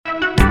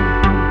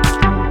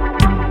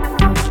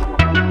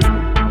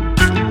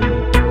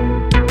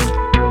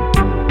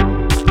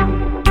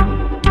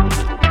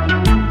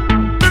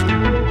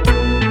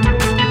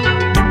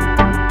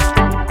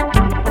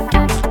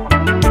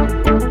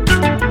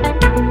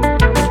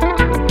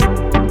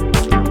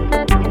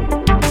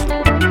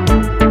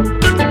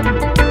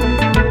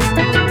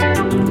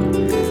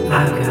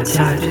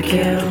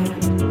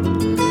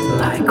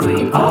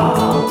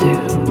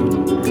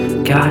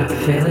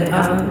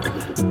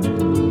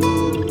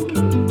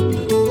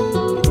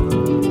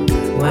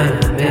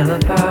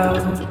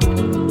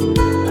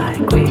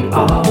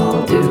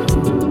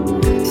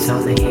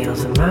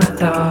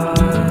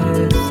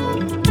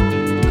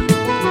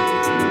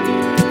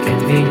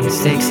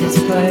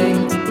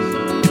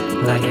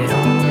like it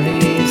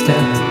always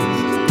does.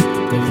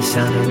 Bring the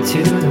sound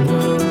into the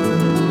room.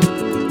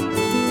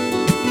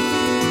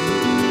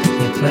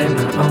 You play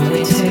my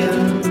only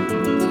tune,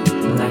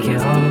 like you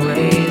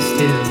always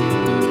do.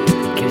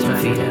 Keeps my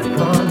feet up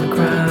on the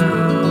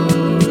ground.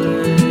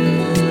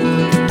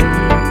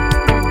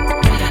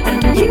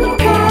 And you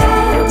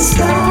can't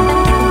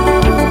stop,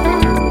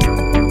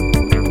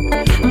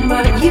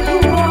 but you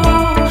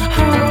walk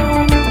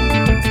home.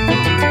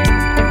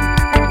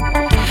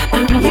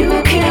 And you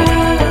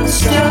can't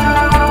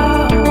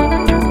stop,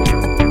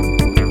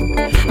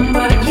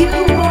 but you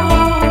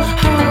walk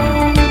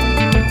home.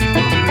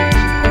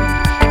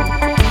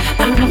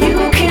 And you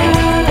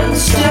can't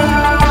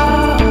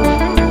stop,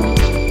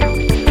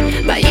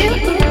 but you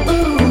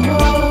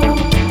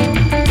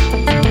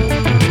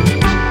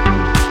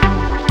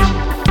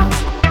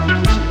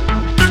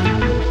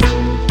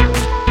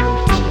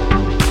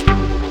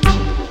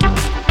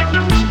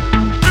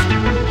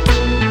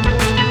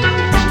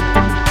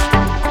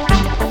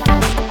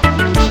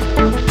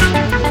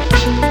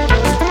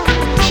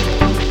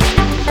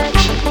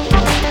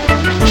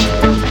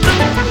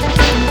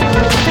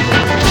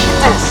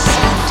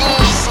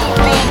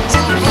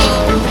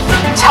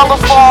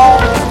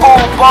telephone,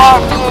 old bar,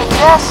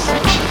 VHS.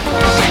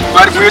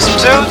 Ready for some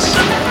tunes?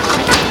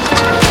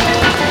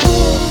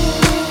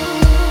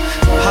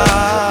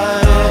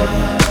 High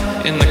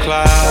in the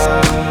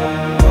clouds,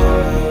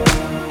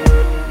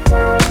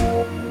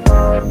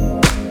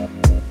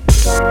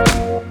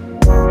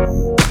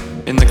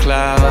 in the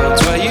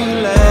clouds where you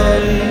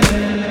lay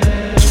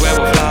is where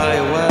we'll fly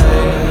away,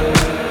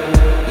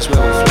 is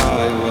where we'll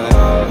fly away.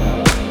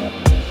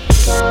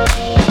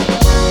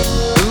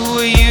 Who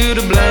are you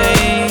to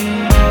blame?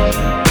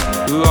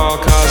 Who all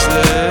caused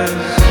this?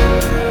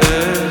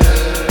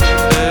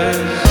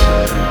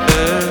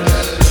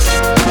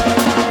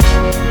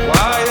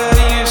 Why are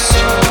you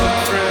so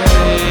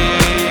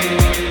afraid?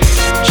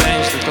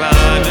 Change the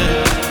climate,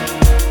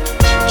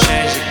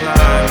 change the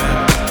climate.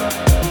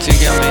 To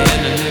get me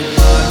in a new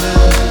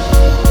climate.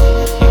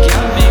 You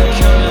got me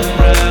coming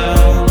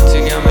round. To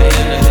get me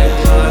in a new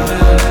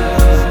climate.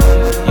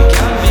 You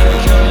got me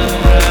coming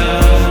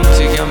round.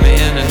 To get me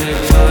in a new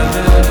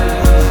climate.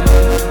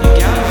 You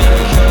got me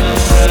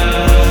coming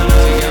round.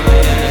 To get me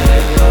in a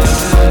new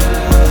climate.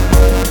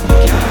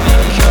 You got me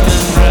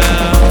coming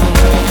round.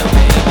 To get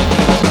me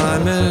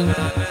in a new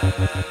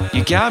climate.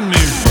 You got me.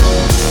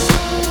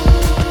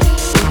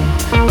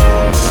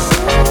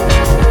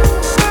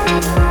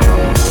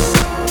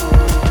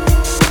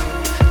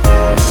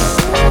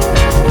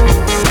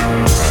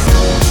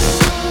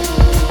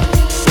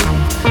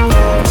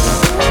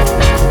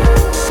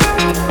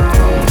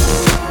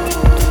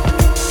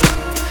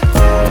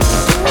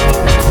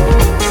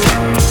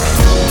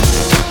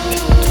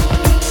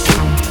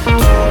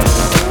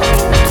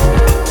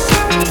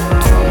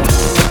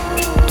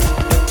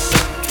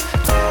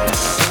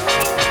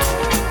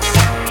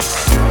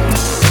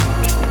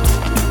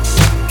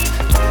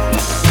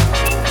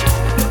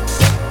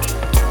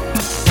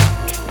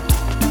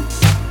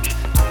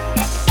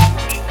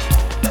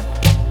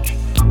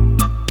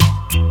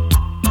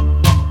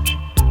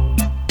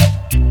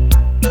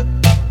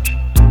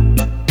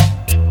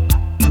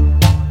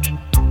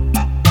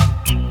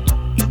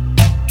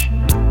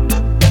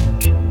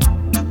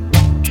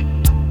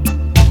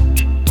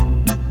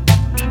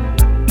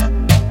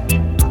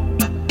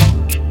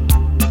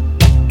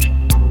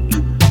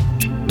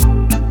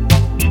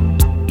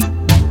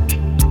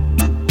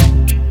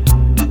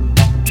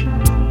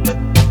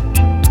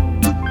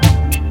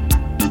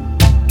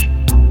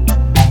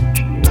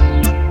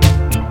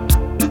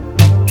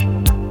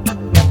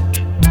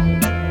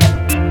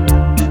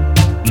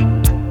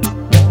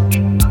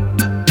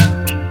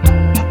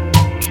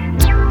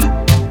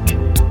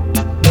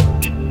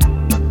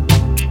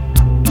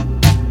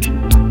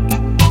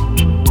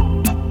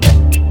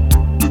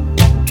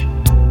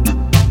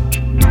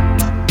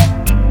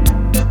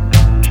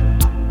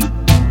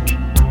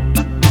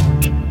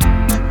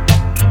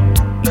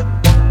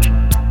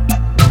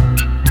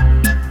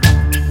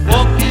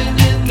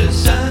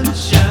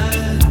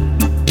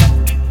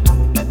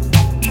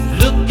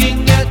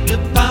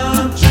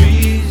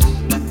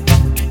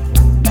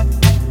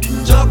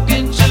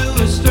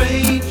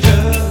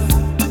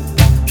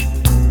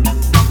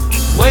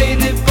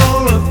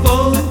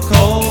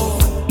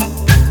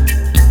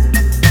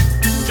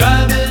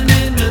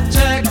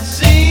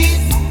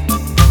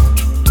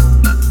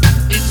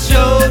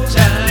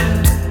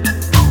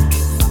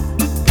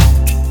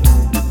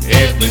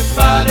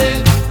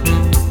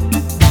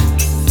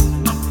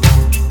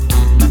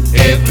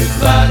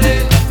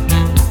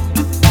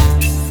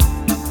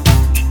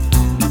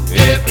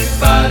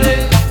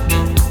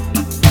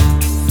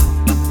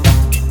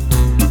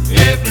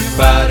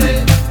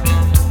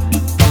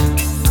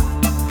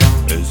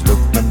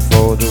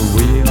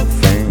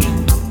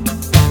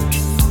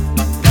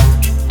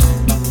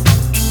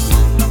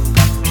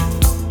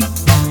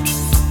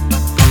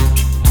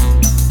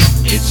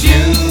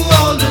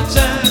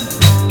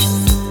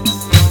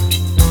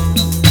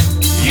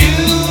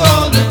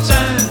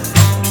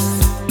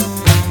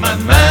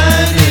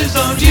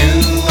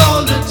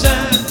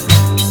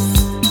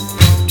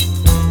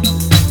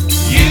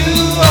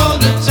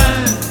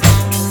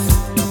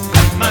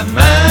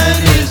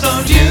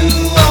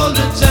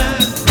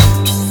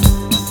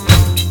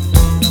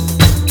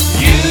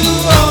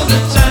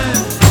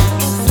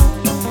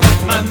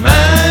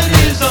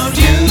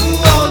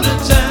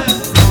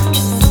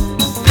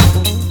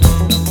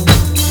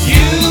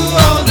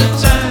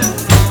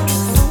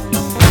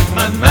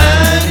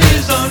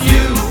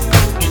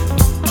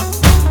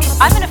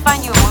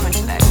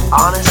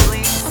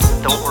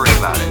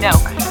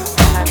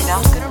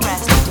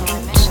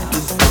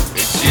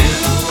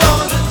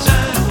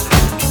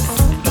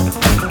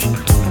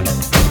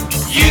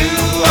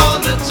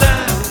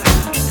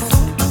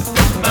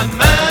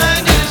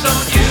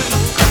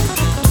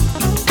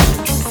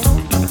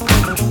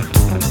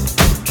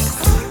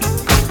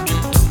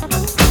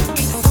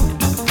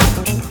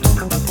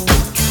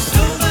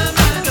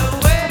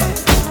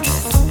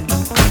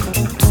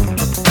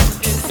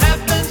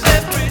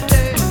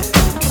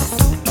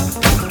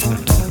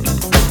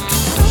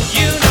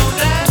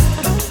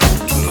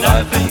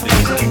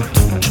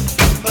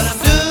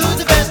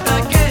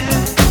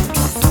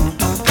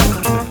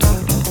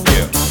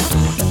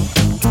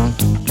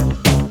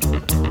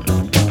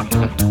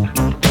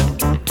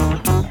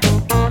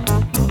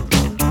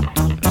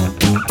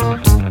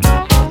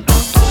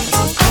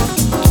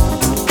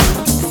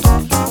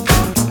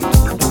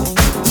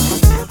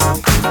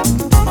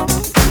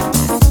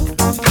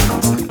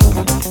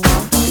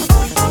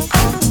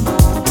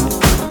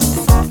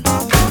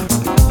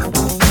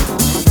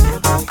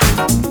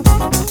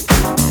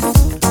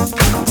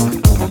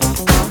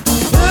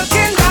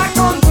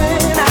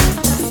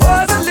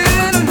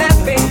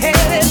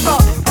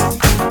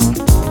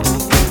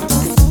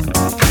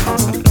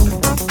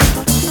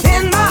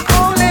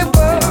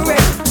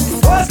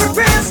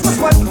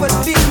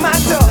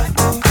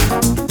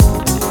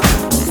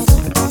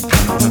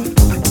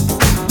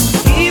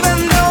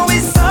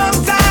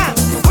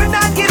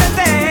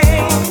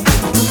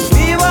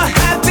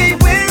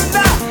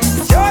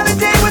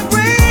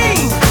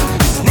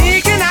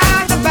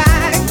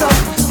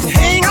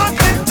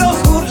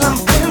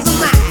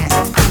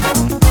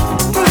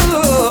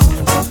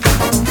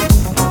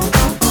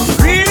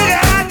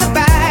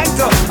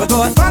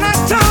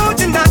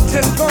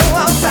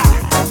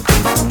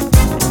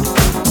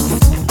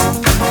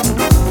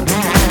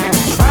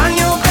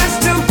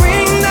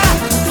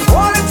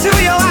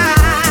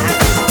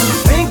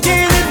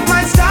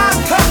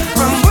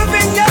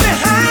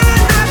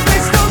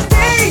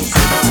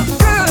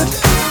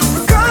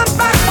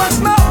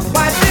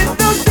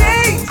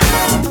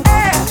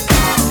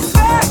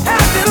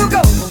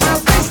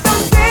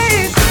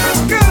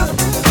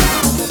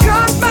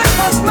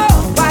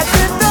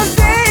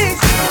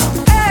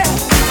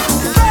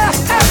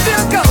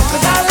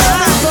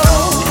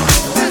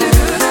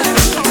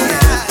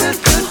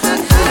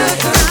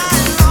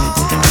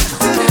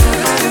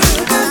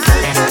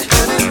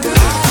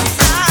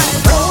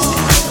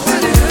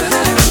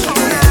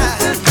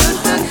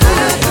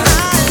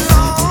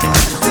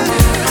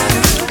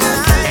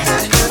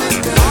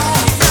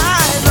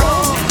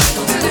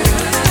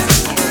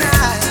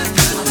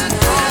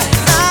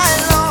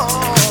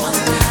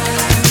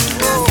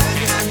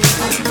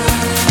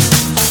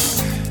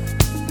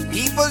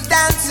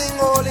 dancing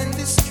all in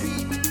the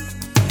street.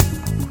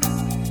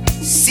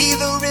 See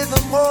the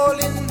rhythm all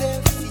in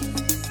their feet.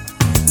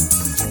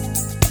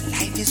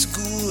 Life is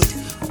good,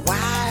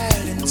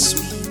 wild and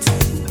sweet.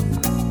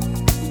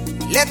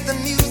 Let the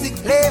music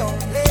play on,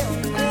 play on,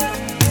 play on.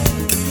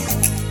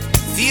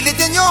 Feel it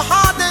in your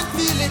heart and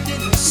feel it in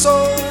your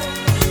soul.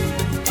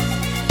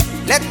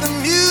 Let the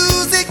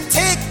music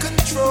take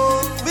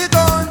control. We're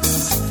going to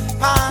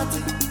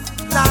party,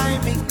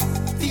 climbing,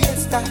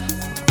 fiesta,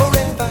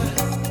 forever.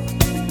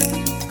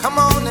 Come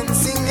on and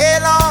sing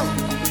along.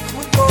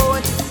 We're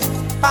going to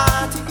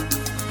party,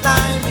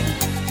 climbing,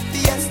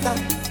 fiesta,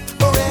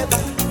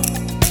 forever.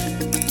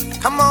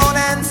 Come on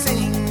and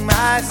sing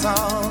my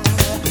song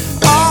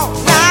all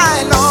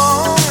night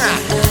long.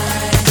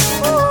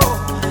 Oh,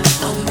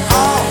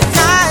 all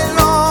night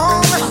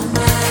long.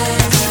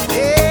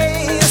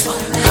 Yes,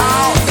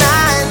 all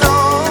night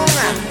long.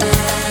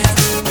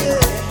 Yeah,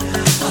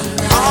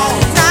 all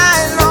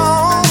night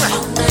long.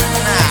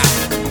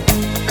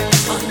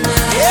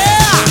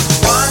 Yeah,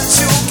 once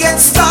you get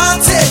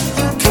started,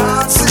 you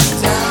can't sit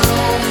down.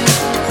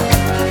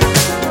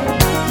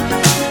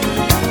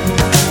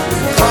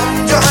 Come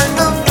join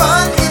the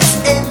fun, it's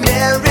a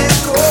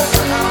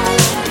merry-go-round.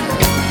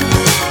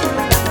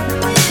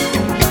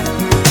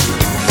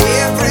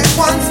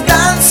 Everyone's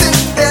dancing,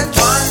 then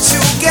once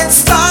you get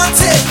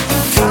started,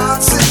 you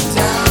can't sit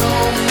down.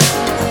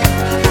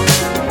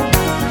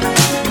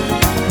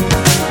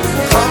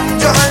 Come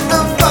join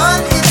the fun,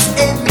 it's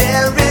a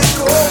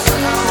merry-go-round.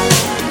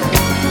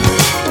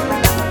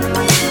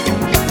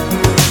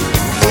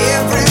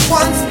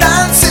 Everyone's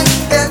dancing,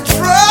 their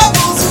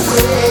troubles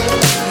away.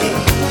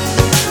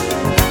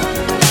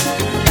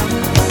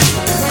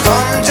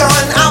 Come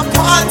join our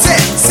party,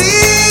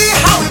 see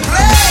how we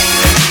play.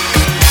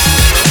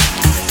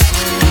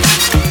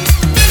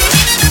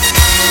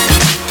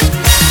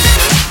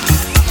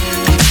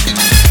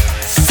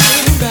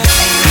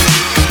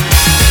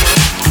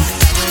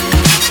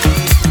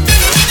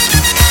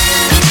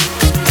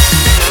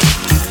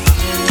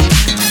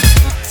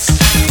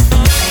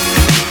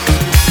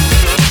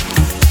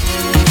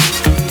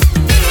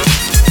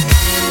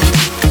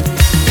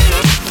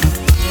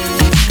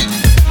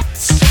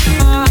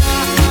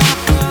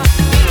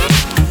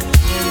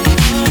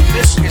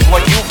 This is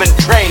what you've been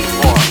trained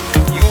for.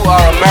 You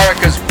are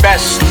America's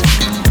best.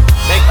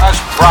 Make us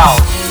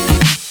proud.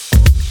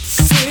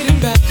 Sitting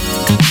back.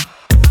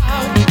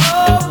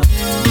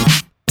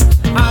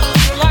 I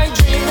feel like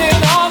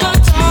dreaming all the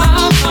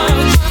time.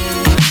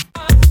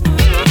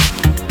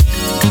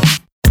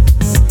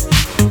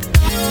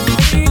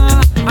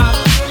 I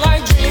feel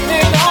like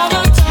dreaming all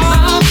the time.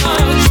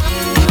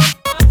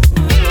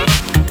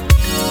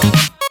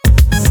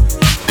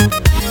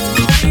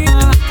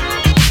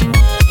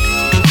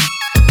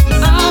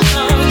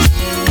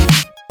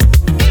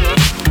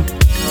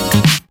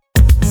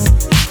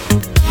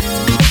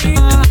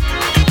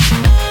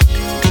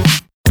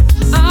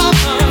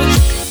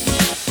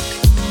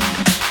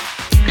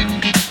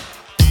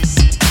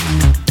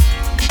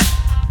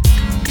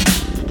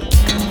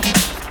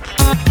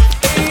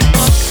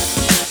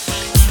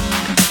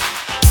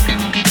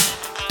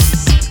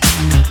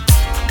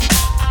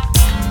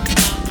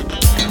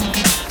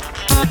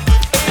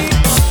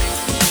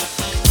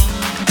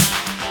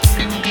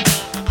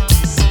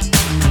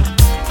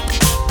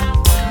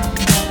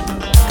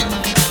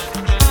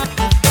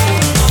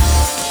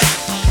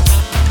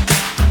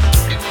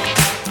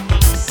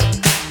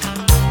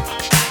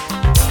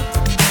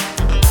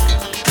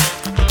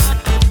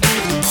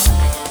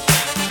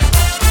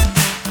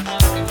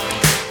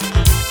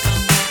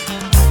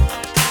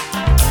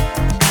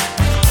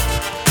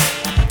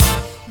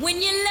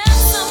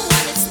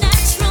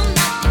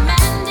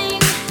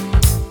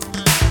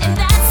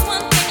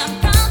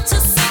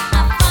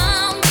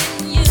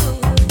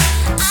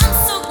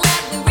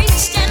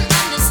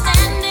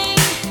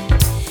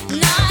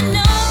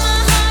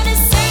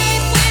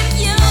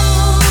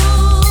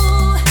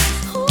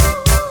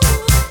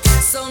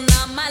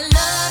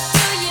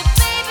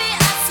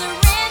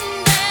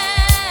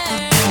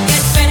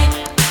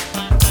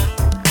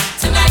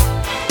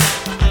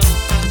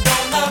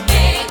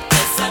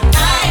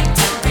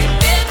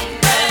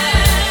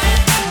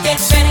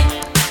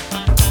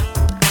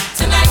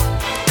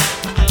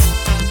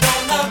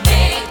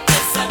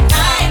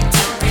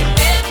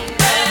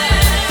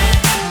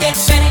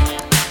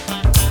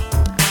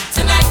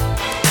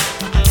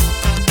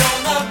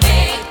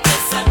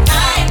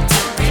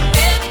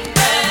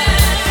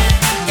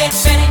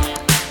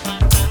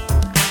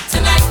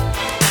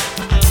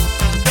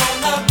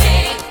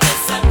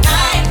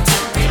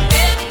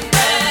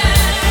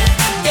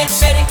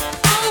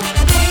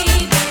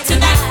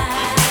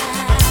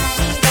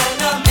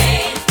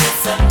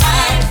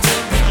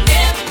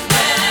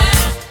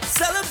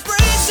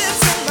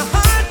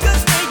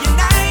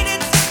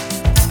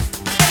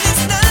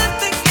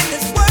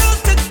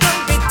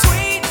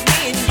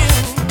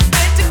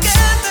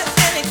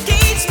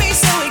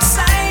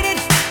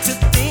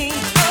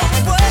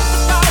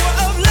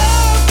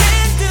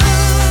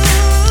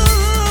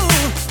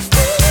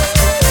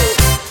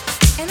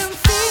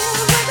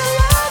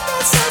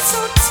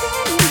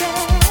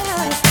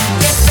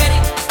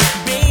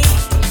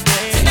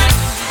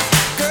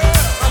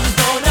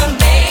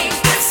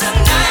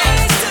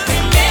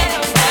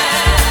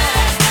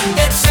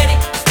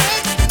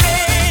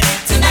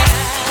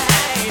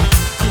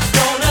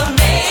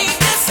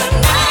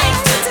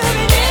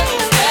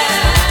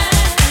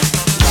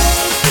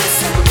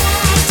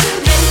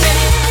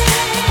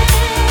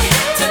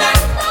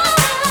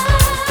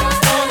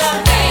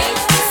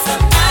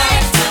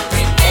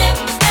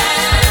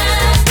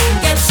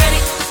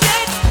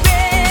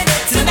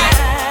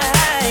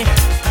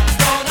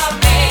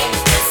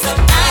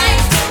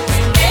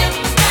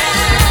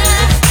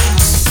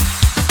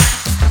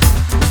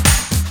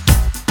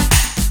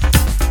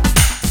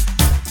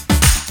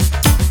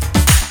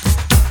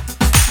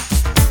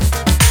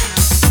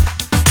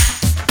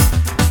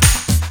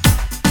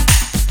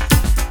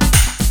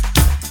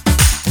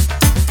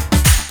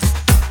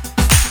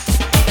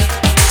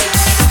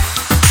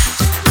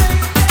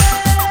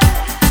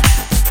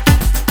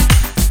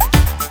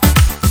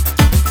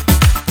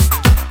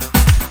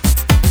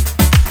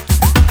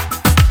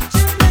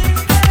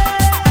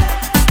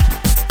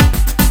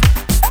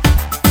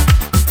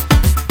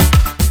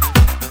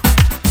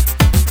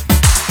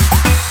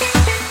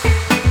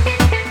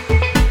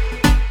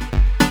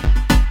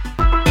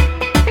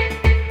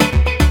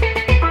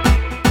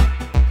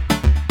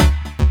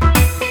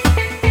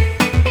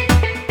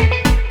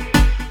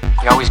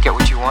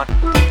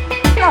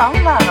 No,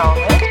 not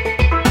only.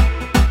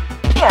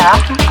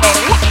 Yeah,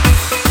 maybe.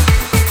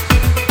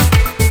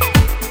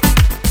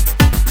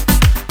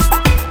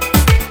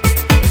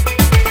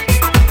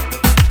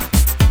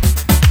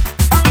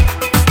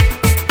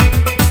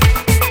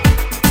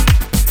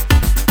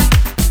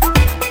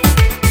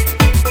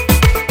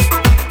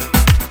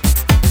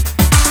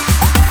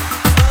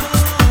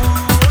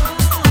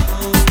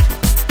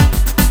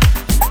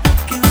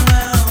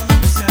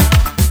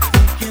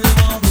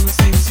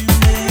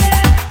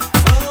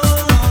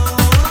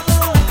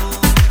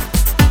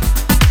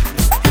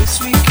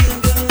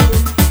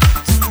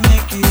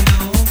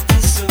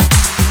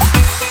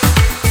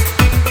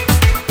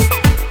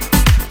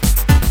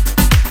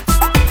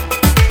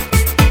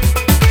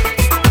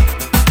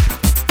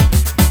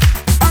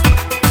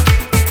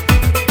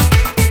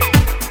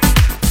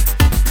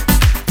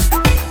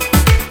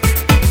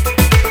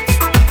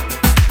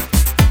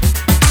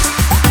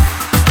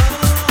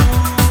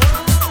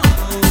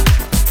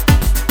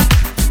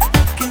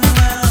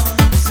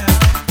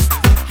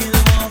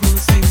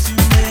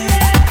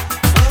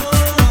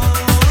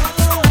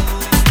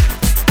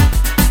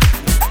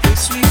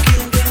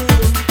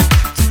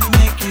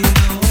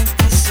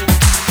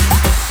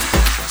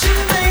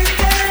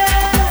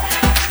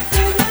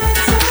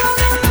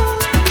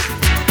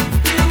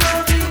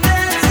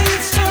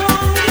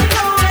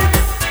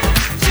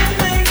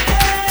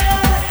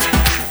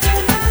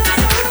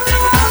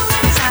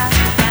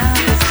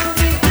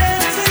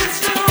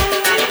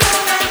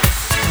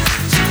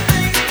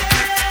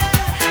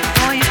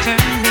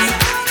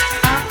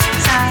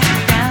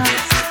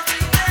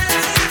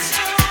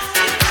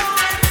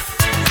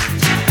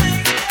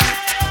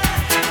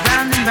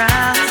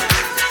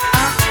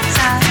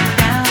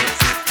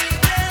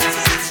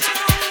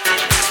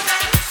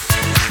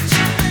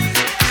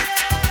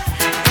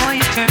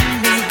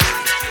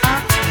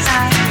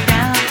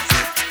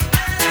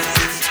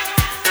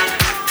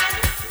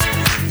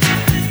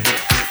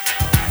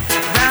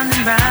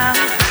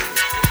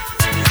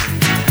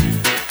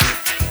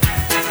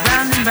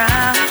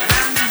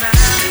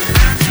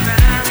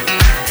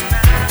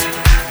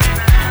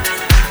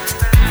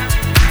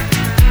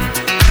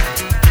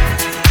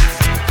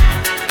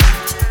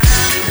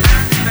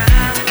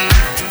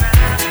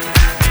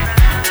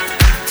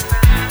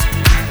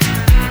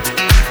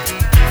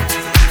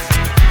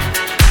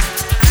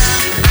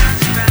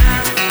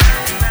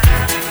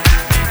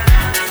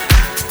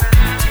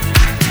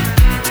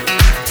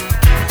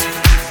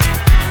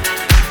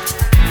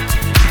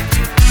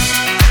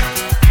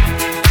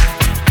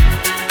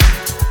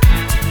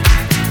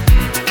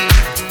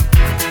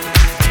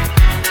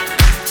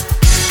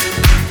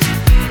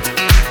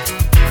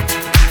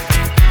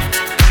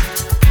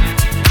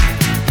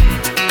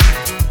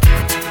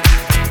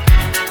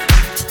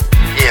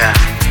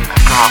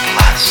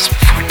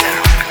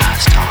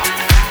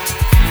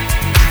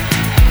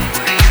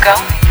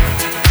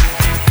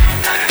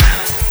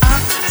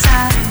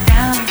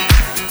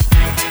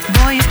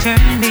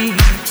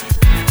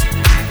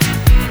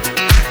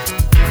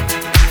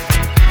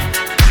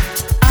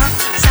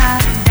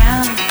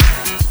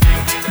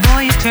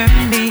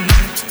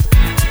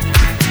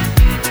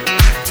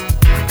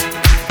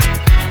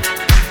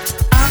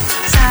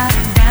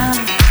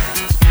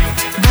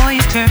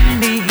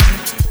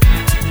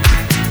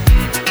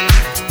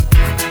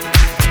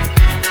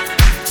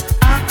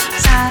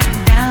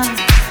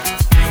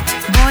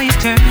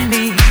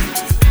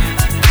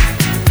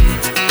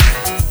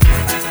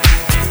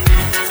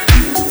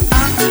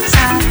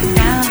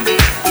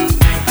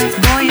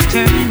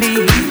 Turn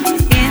me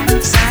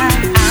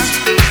inside out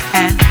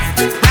and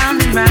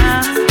round and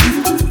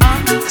round.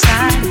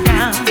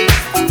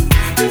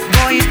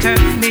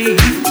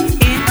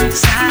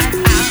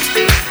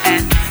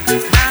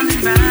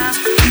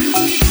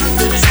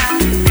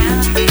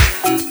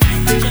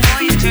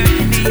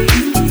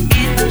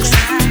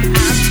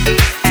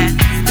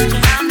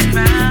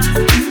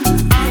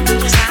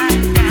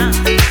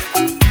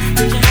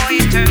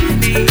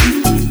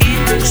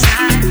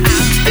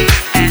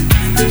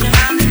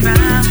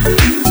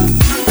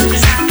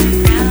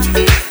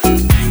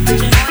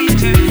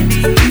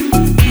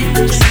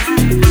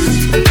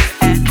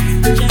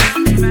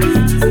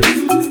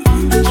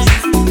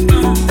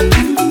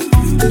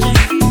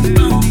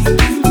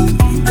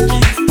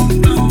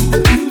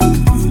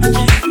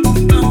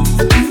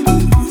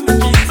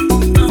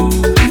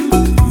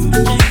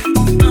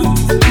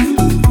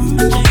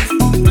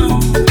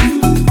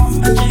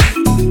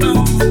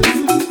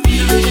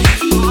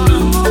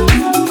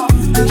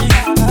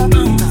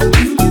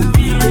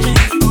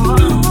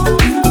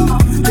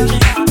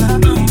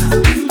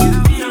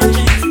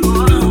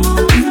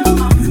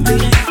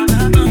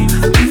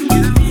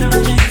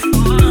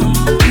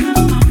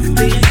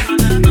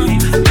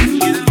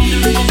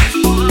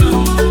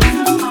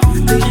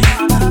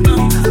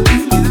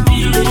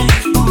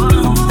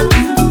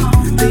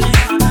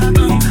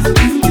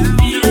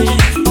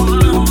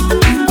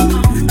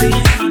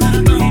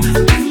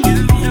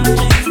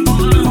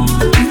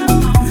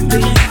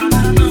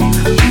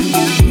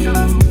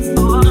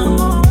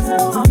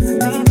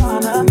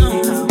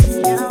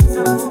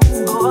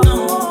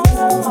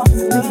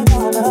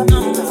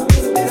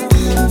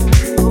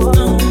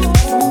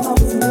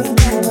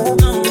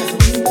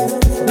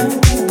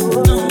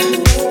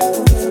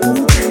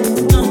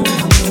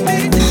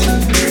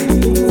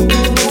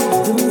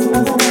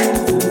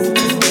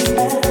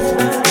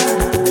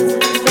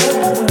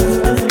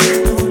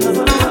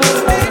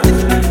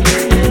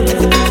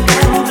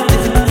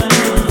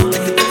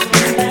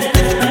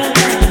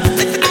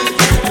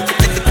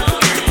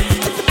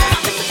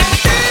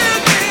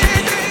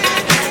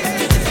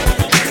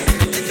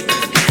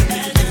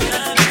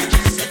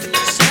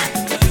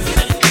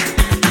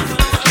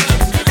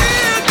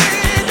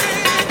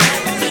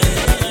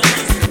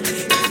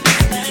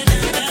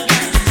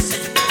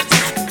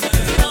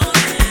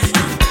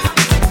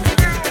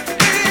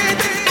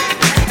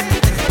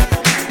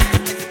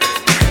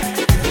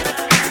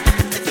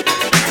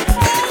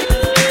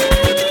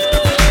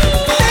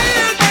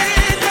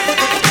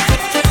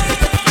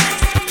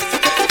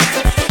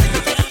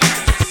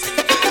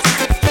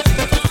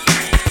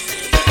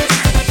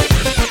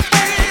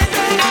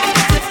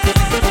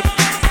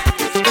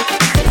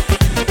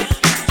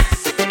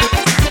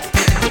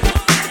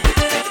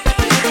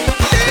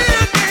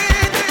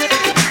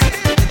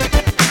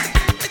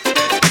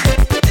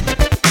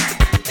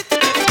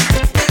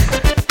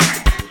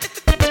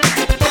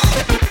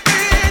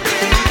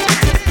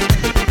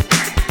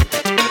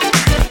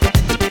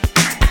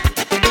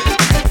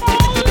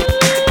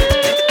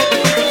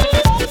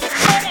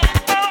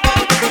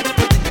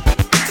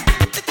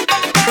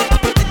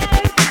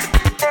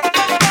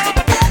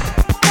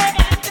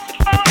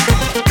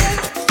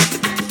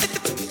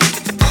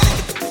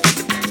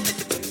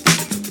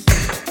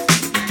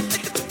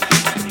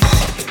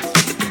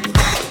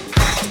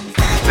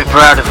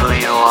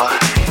 you are.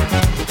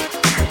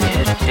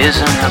 It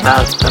isn't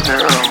about the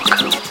girl.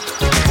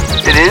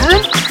 It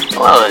isn't?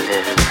 Well, it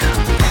is.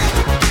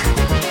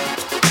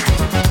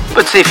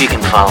 But see if you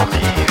can follow me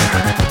here.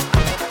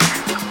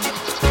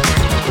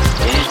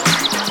 It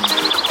isn't.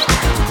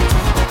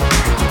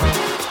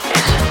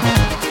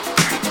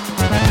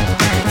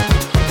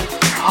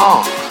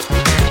 Oh.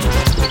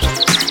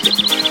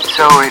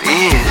 So it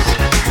is.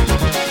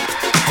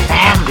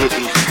 And it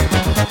isn't.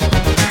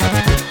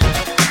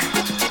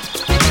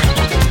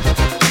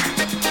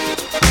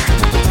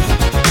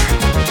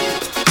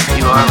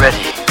 You are ready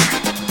to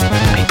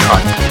be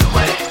taught the new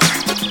way.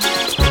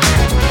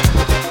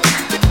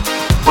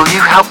 Will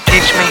you help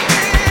teach me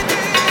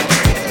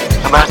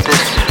about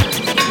this?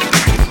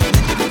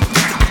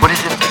 What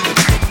is it?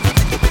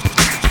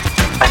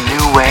 A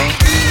new way?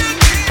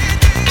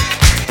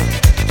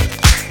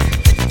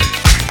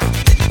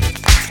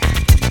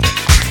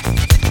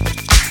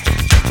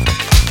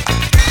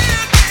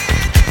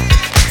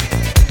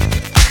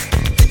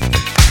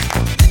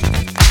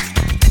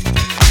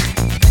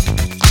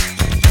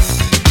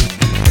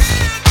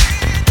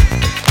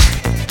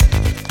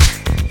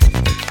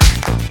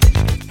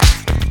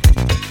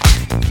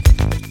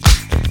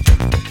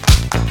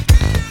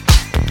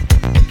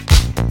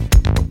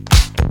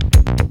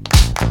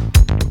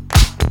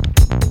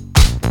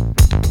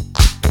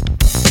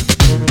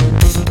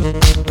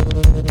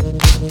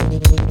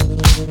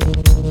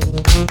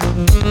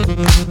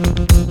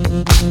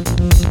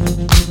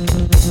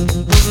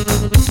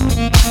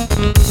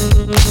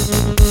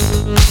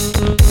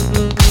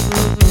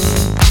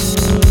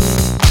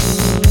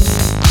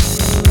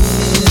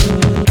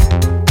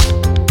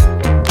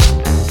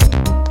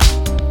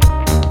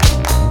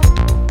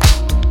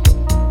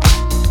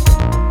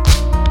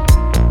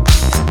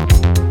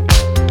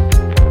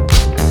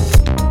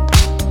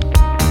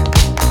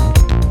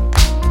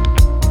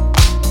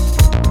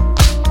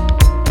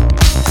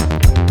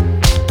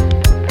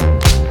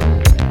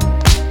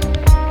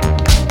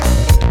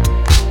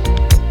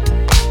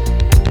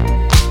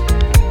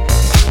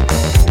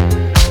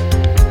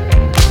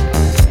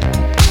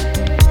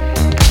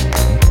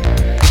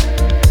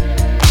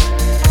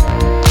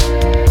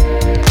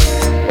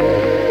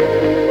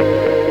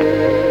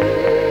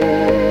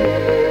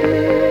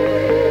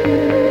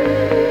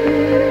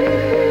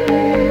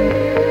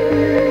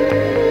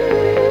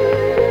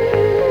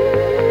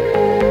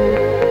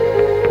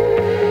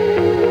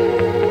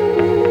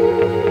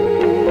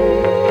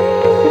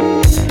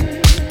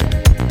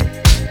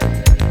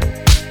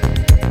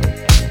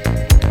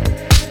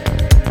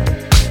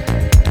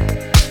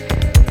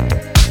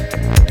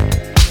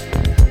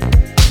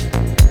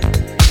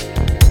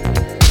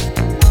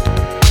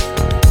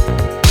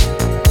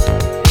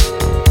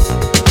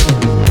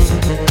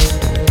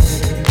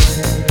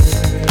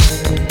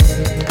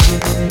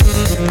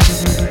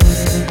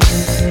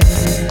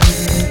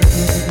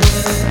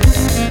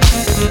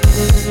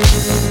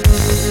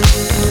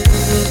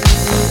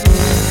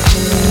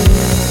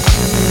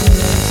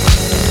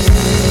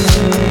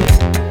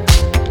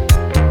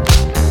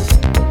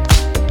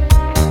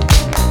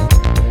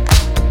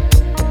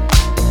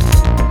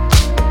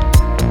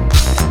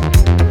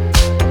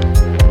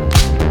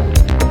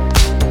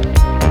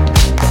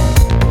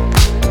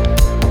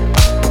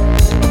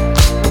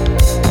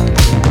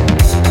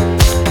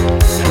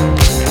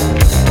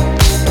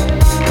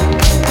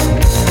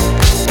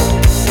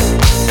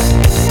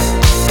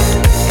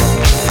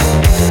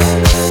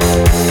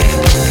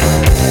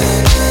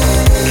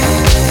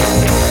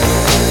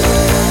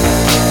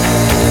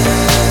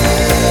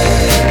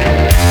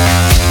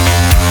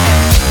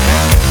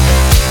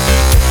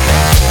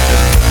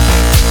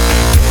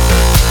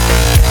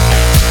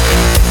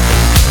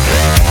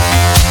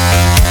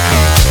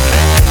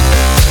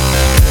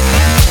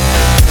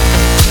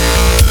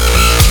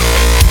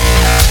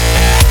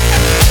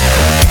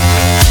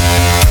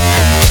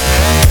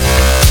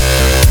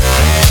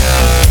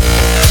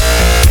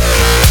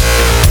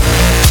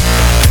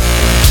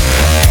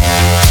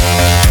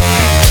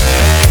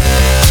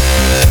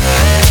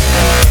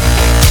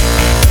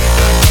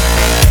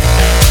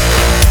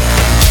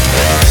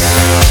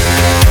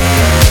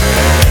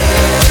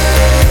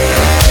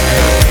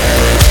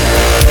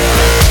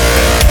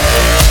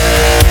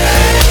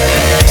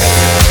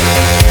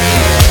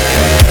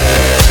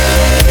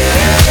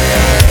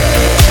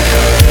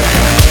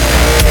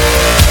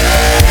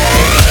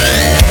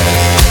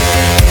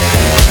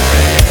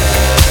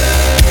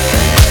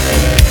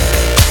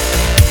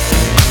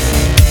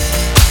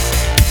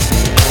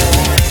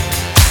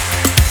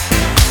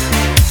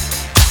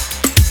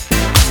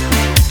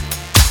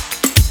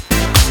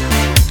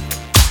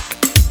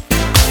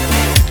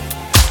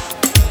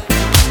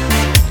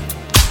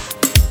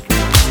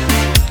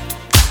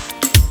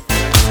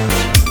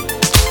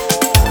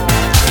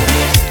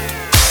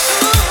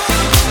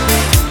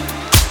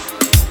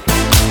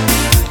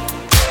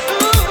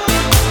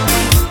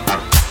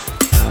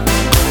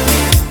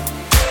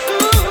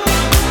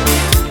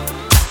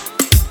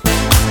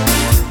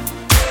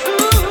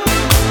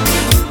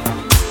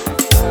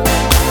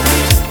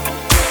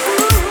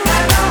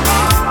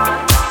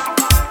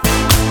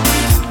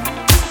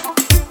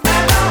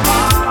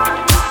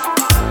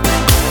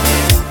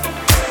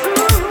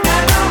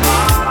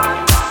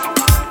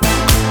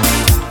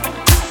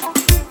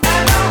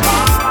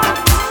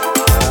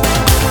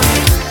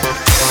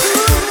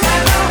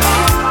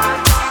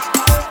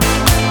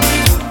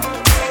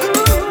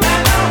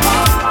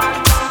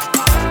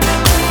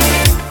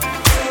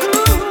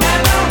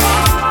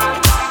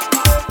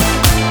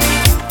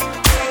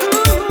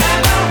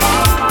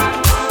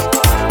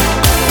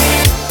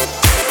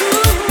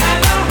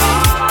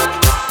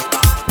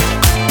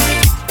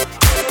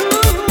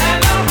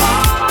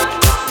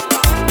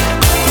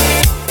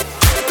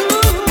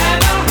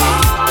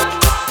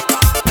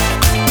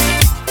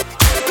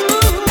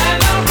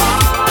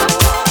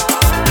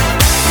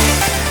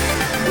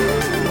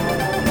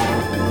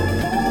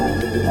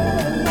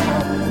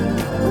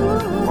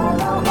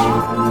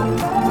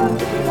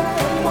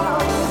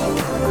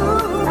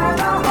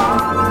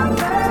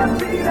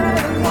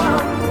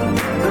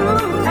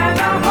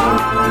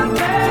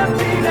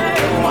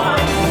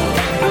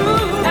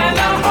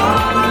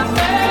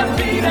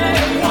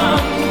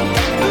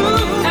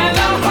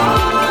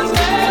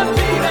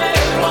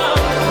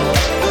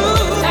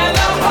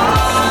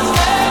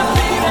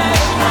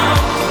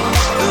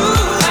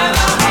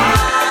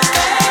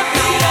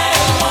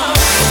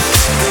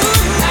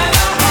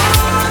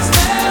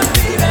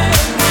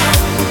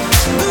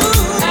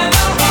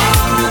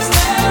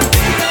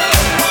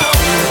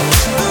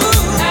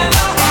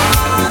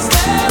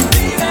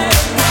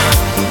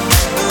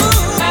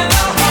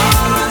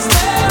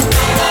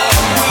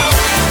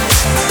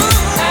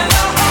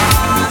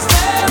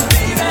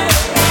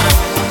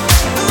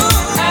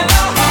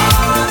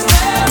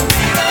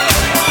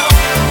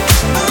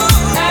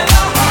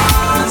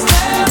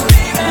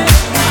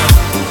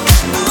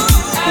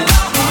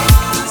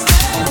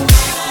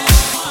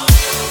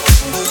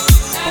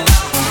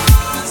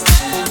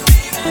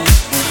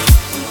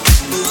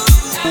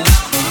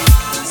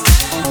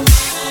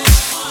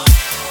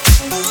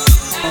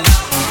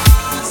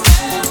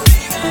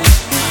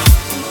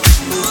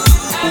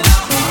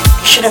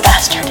 should have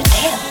asked her to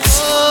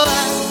dance.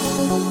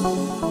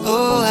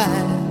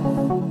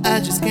 I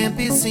just can't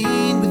be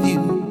seen with you.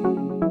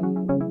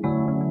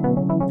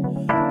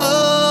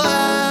 Oh,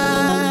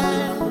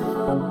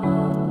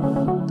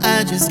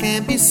 I just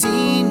can't be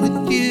seen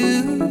with you.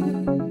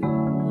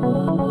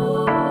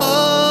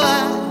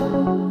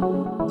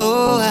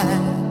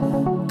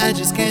 I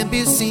just can't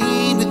be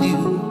seen with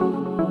you.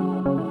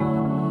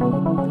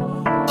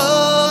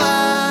 Oh,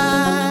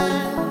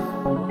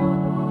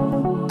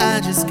 I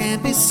just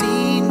can't be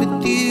seen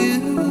with you.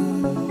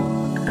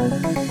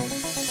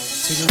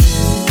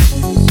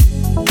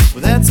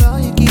 Well, that's all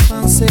you keep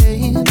on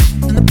saying.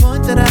 And the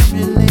point that I'm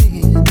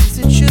relaying is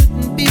it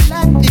shouldn't be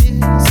like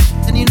this.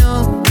 And you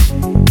know,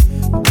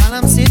 while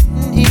I'm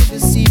sitting here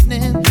this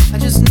evening, I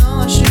just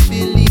know I should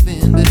be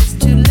leaving, but it's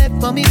too late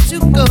for me to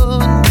go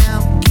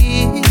now.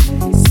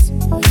 Kiss,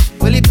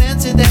 well, he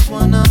planted that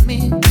one on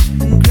me,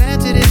 and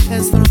granted it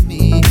has thrown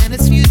me, and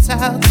it's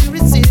futile to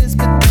resist,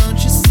 but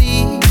don't you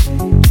see?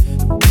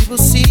 People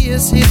see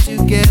us here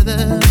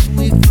together,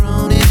 we've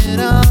thrown it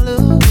all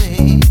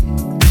away.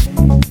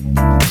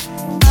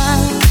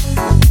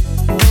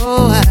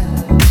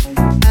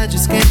 I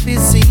just can't be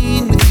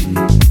seen with you.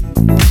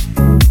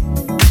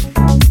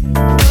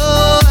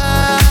 Oh,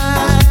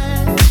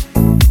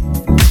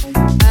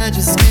 I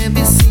just can't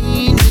be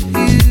seen with you.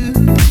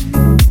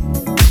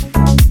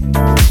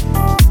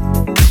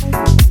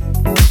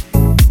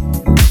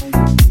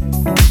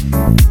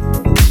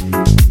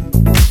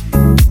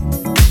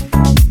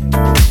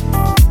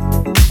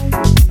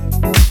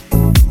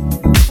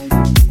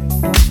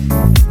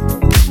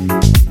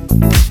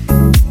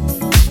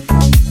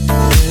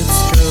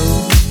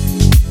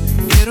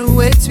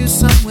 To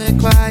somewhere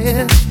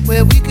quiet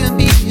where we can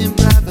be in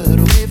private,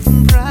 away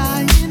from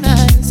prying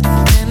eyes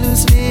and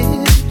loose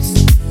lips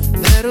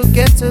that'll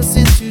get us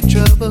into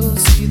trouble.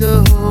 See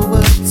the whole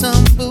world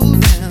tumble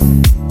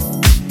down.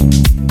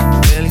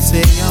 Well, you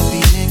say I'm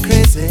feeling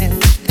crazy,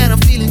 and I'm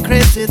feeling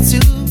crazy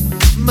too,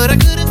 but I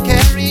couldn't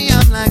carry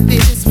on like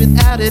this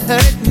without it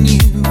hurting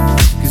you.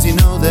 Cause you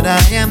know that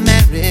I am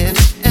married,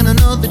 and I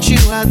know that you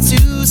are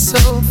too,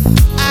 so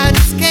I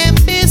just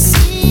can't be seen.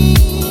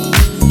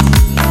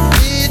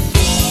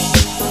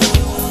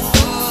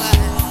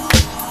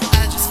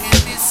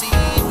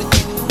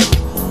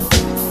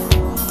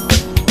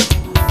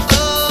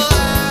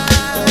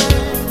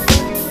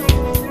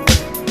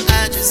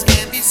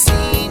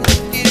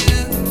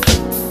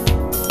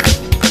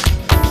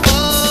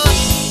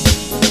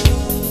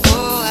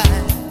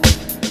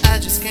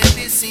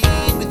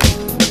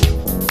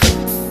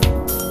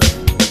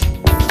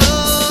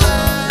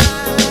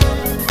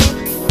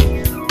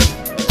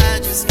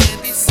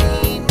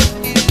 See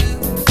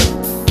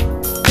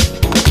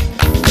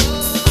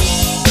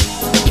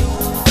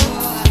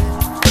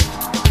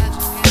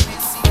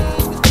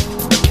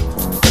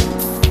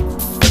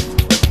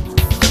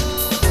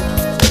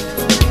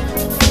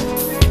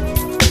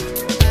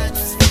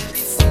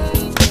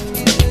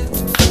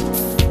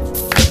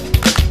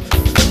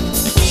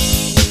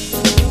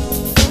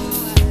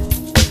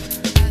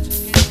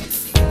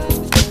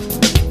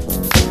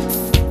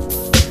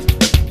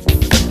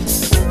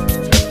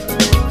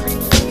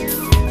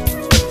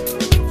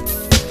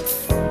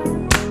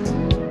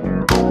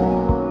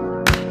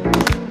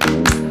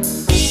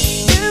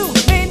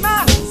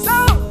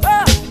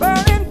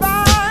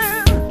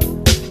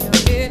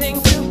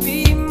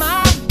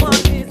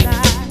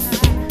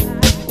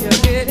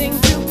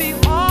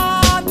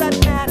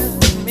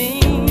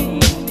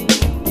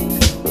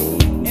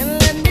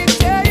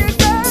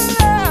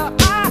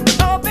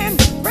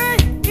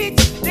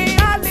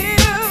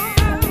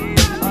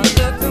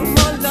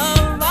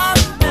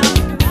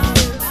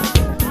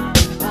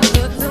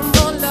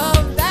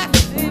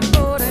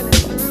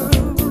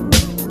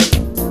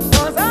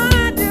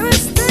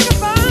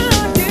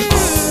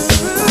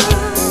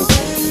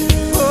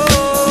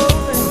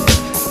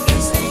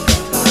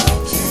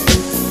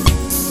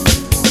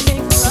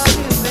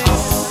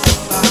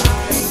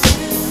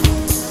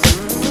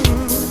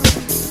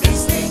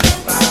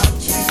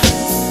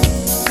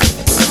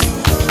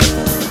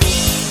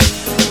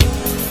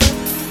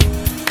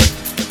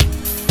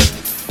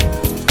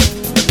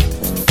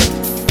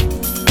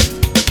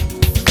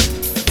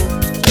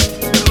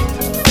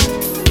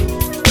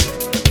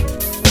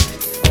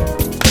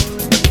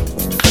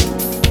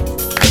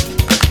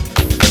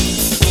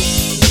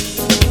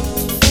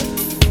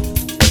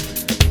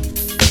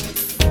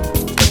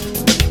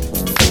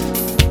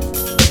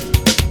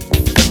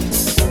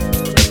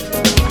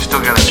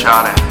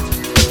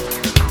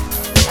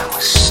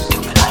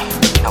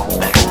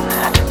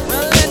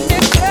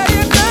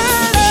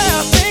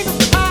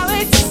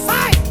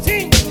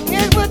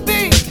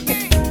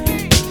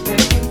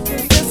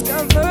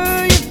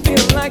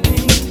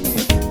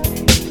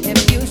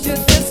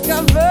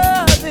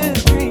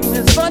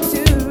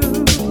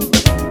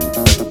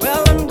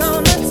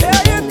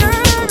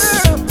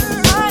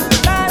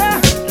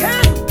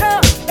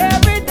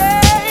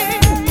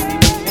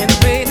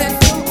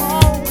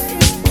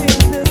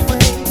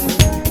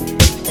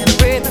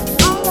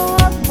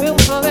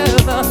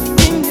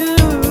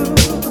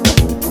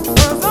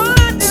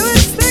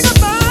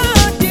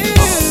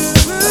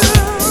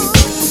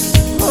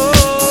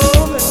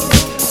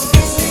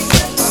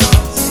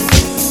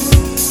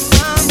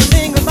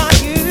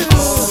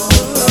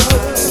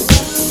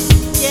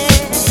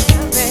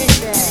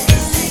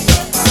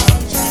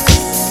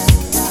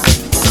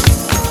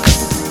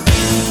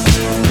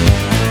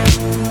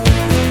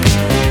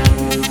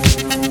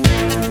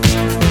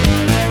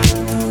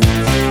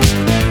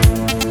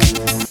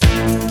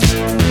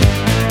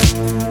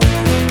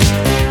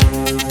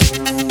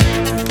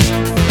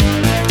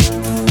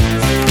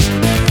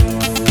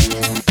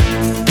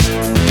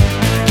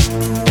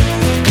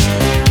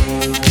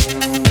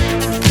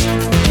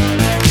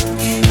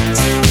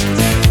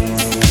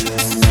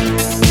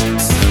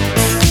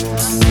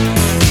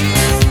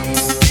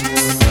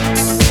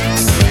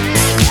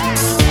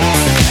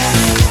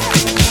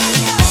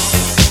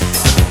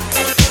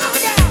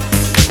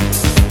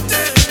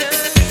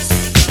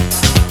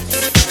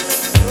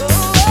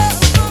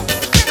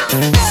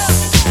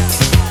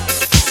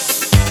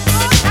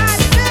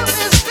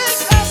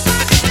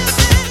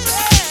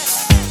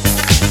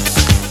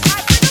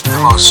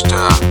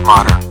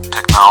modern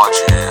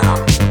technology.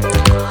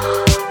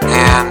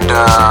 And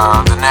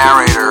the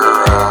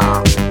narrator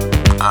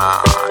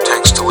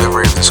takes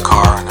delivery of this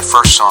car in the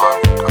first song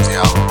of the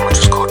album, which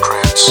is called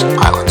Trans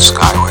Island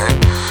Skyway.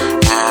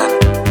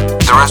 And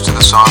the rest of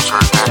the songs are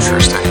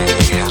adventures that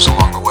he has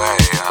along the way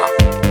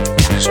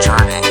in his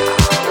journey.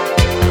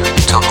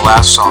 Until the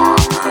last song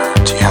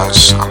he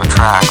has on the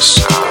tracks,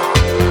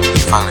 he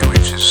finally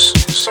reaches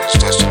his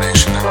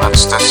destination. And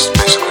that's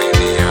basically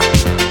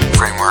the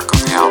framework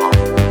of the album.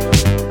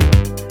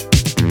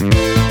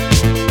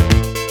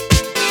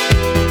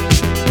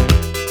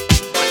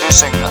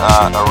 Producing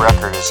a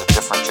record is a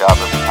different job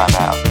every time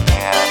out,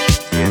 and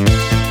it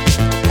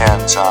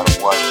depends on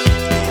what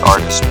the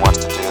artist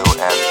wants to do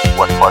and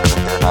what part of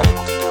it they're not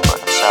able to do by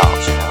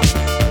themselves. You know,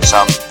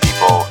 some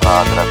people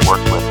that I've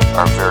worked with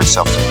are very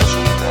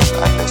self-sufficient,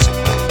 and I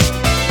basically,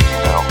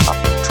 I'm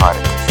trying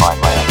to confine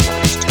my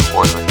activities to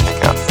ordering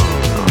takeout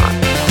food or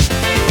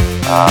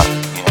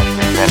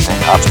inventing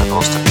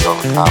obstacles to be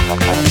overcome, that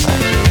kind of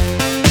thing.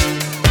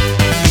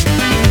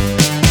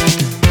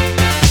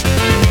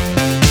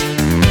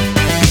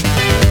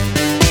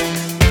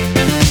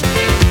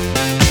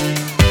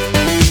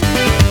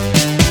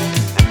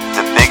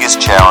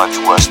 Challenge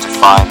was to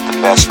find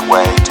the best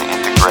way to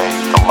integrate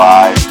the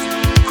live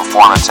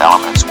performance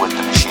elements with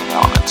the machine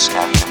elements,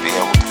 and to be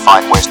able to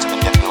find ways to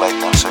manipulate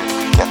them so you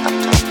can get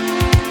them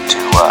to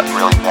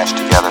really mesh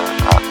together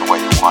the way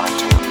you wanted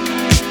to.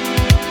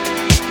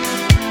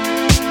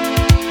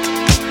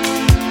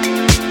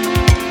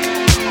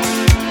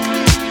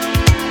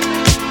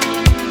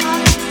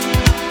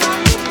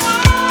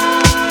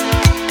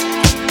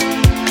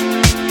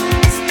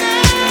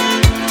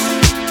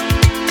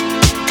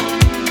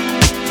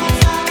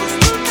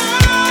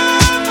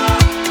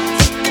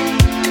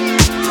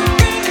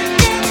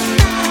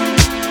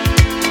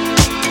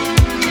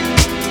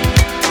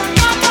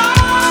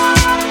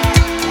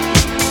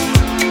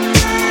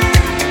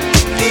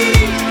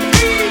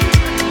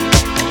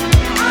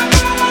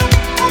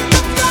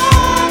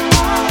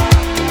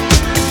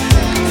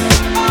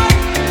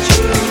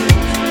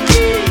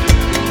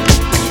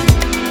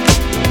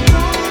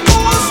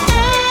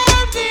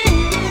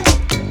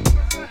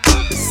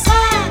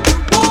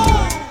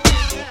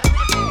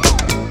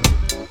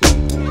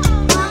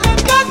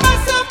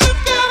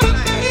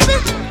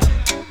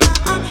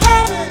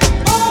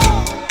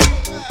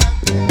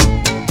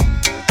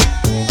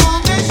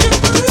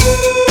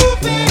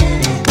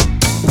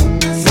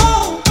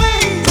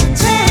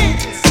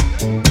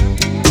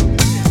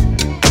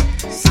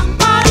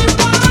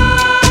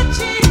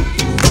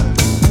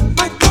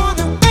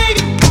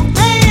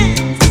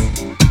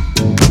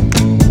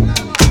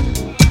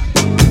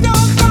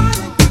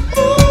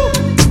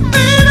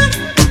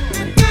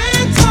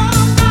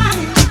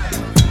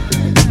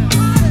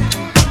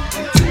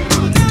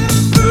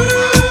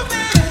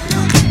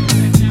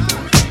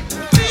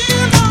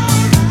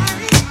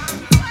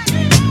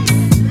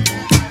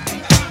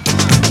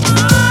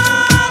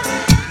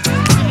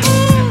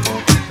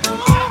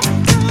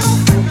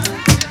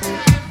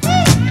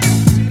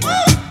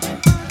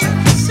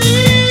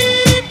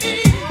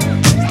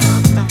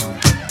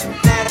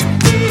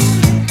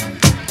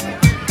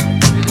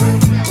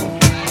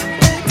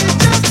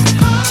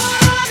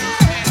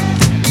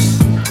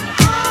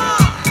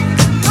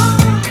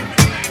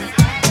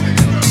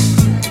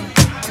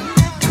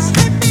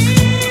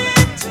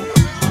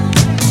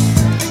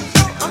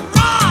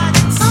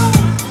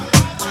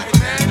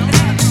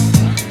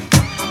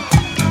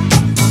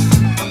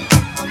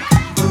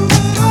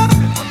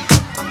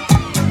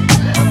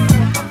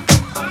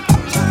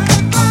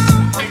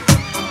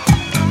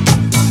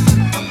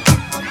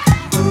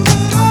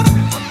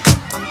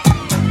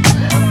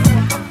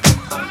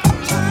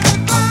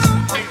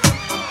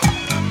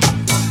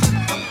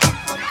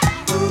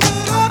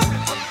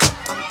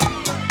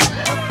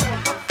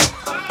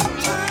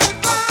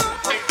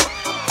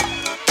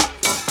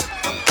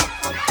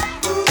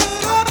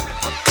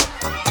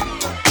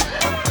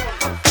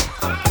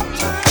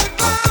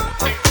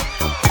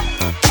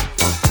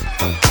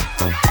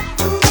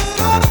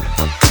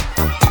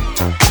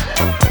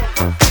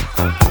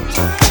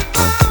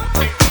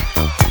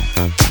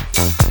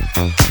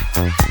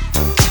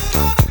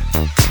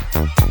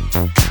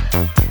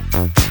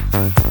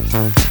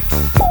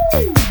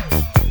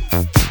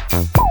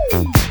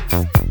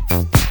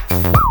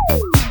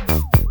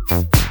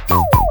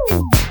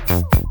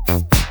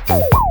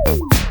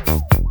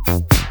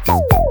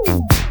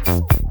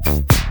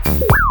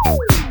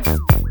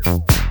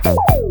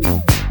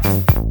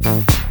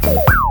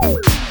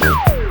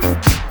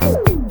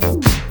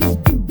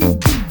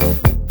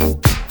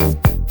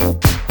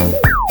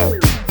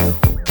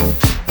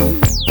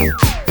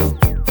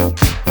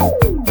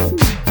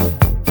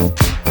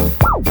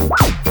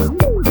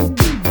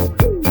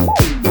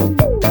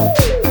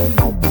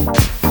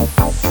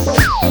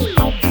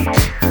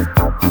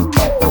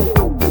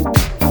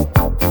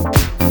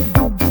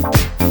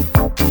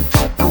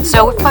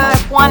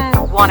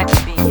 wanted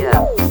to be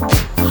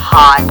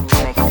hot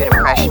and make a good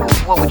impression,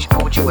 what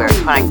would you wear?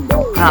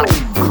 Put on a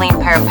clean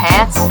pair of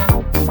pants?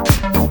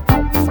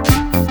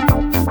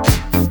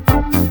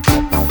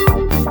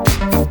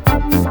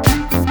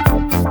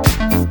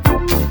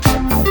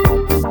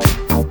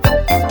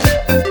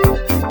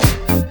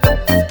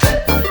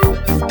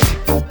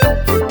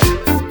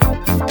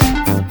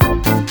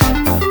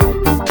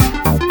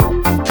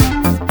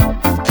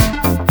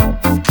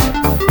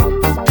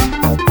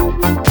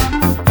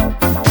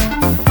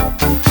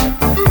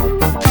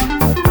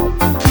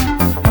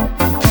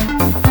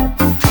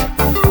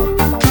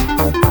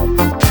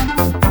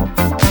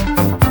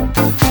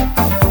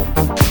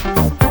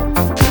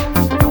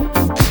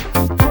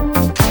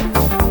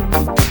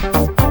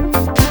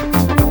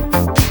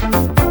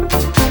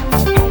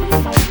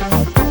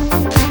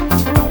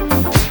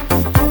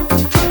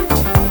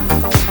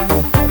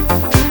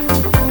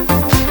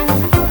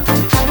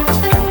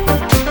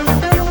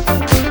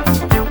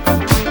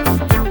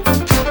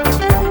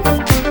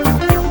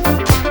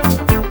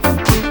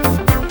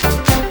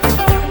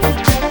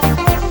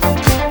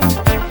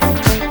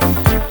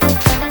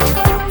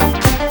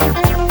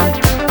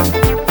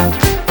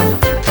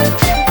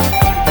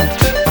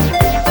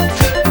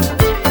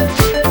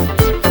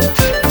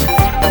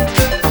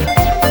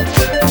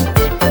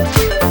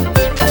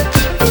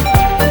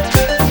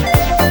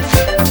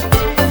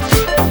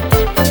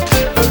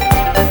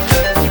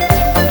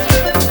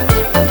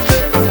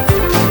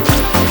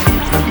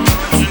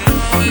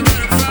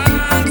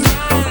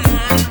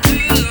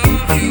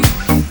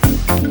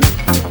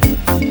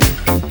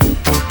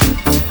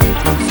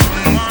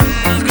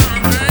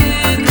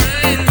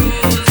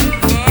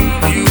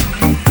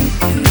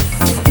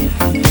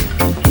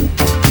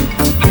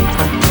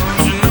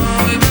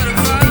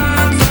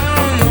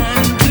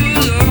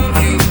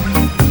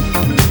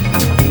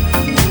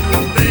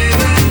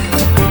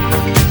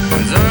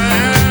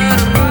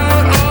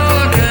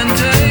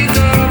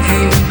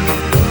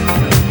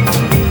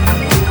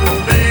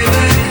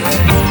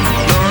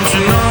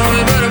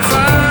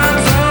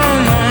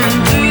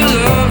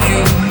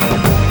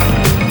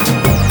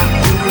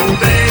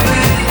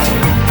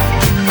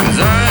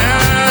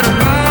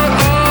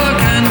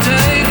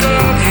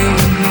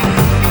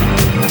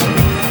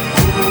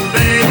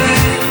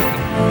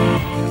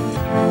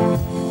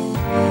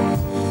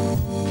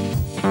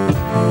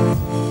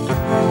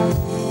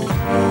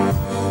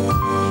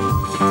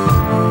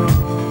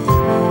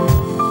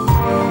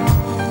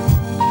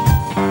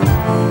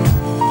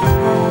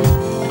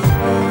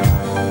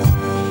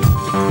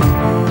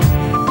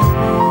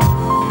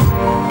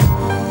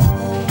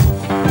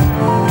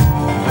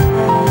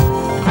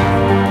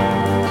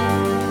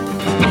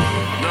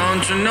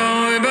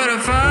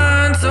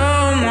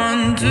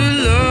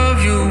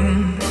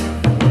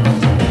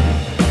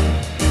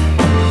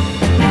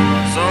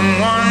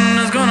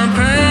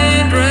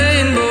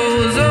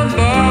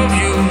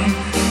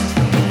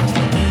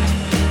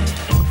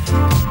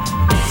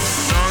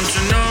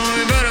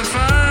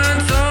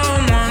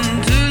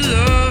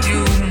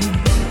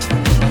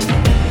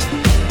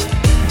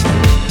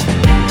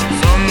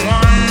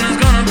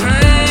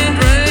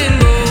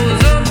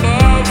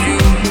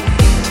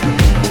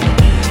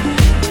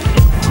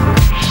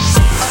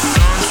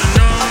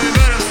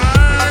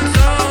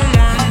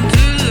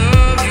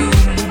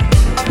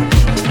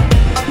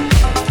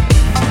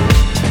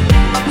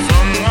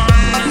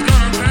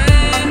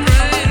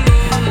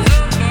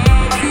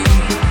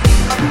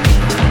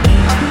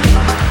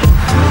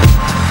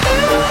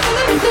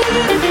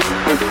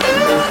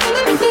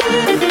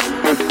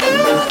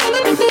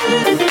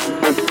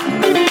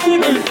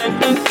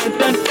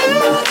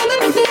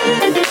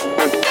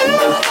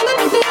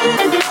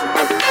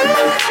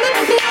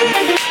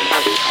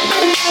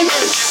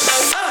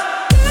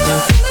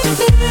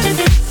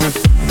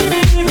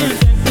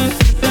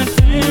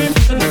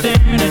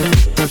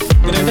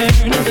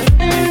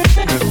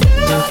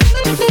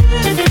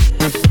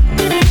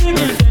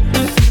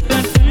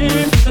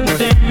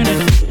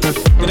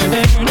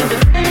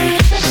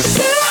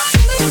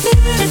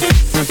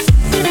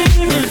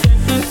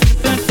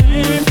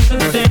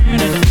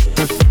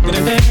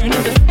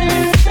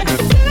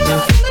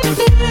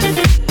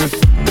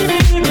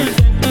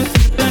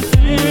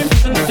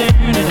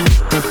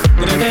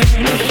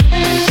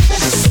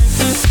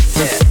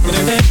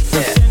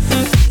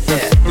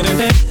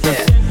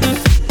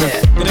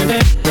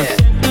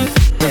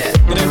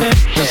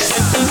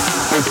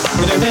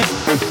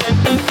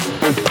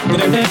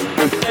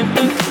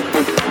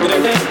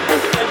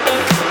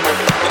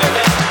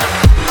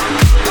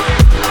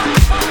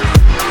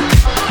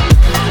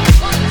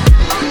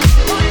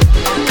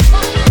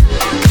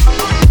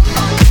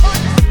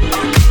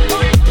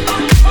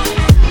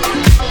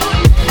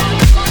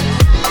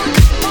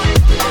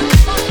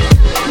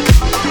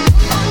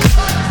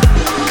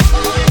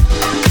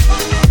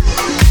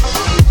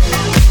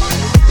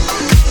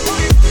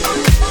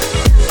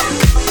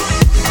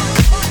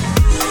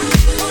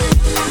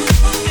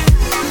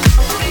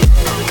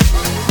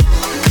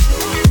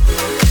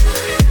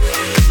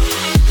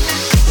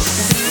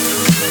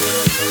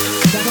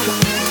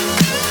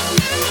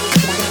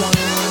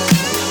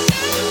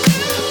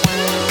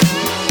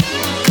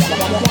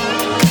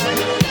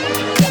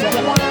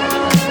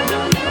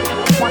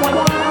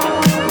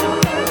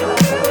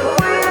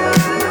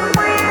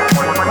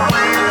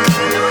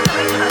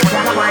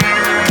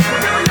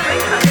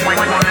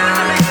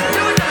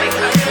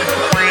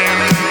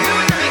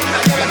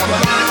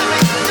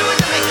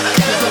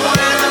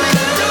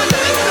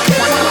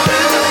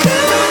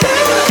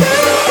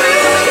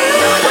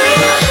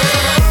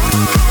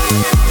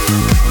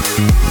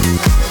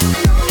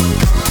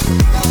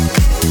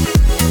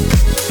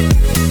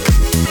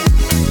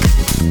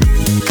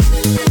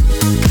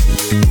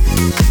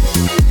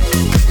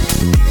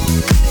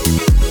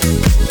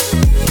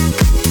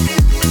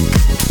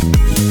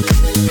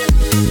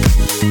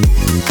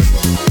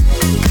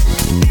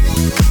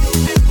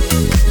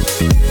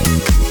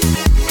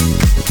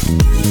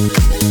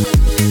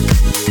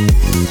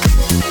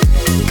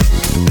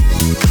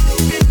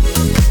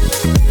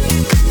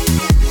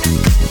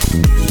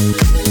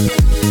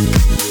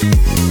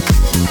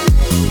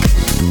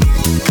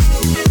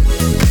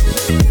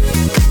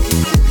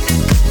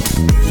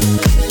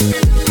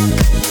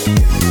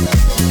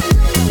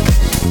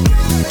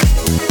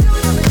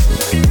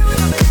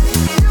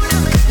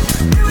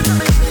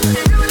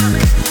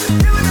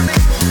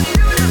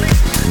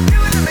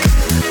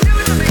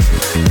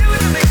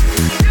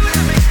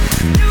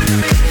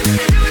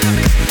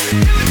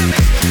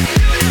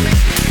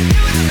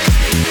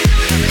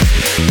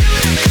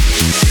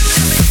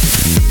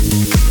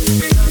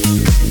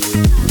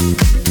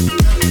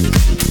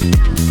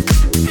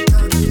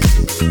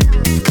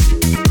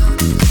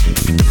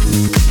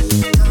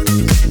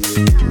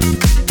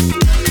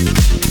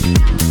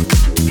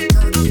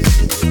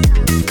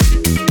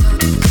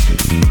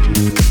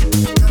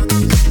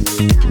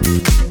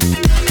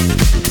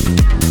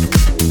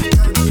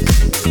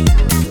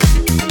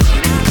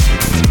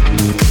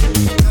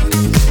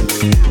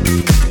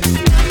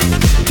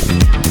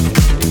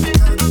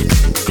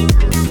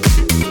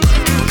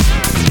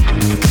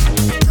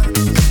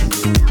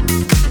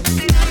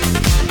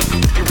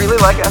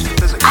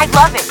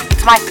 love it.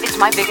 It's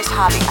my biggest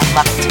hobby. I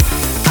love it.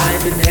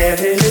 I've been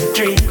having a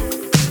dream,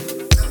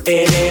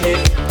 and in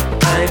it,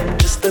 I'm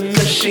just a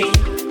machine.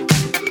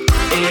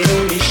 And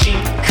only she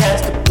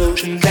has the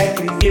potion that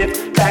can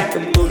give back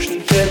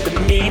emotion to the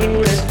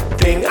meaningless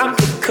thing I'm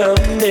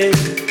becoming.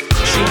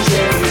 She's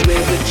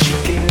everywhere, but she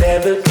can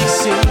never be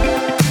seen.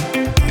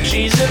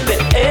 She's in the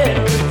air,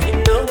 if you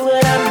know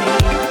what I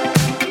mean.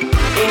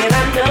 And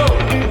I know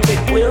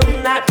it will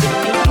not be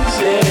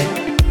easy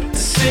to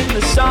sing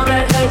the song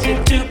that has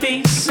yet to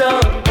be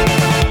sung.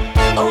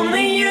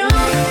 Only you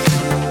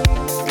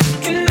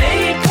can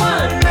make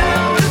one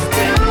out of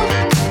two.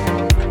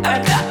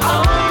 After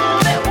all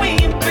that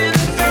we've been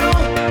through,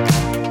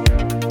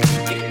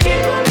 you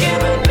keep on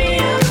giving me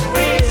a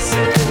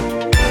reason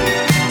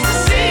to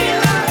see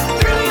life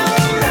through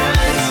your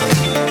eyes.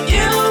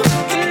 You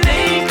can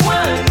make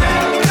one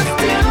out of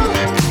two.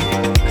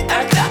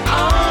 After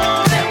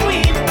all that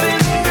we've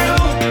been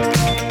through,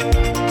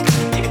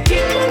 you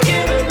keep on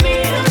giving me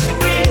a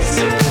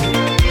reason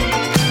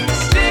to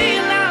see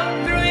life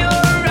through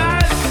your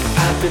eyes.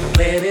 I've been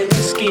planning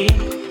the scheme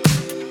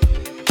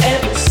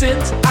ever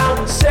since I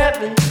was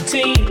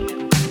 17,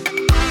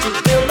 to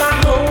build my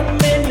home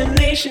in your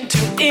nation, to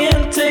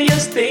enter your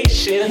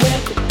station,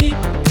 let the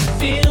people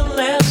feel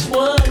as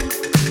one.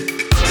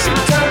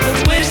 Sometimes I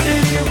wish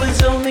that it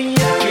was only a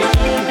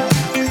dream,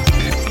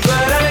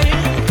 but I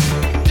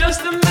am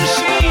just a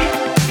machine.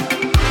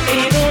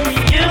 Ain't only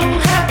you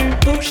have a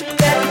potion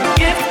that can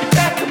give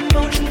back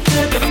emotion to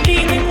the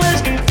meaningless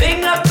thing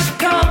I've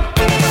become.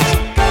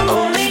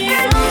 Only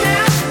you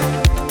now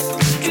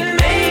can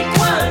make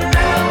one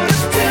out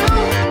of two.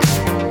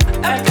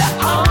 After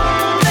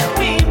all that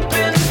we've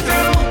been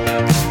through,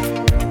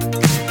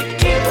 you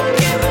keep on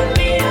giving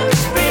me a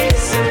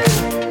reason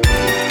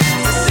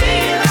to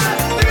see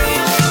life through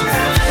your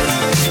eyes.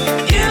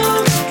 You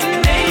can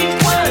make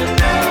one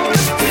out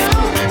of two.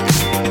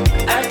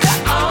 After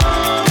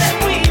all that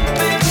we've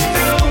been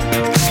through,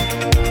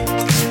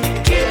 you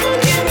keep on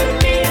giving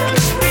me a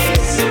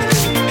reason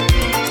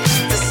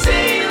to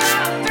see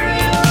life through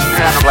your eyes.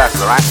 She has no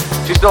glasses, alright?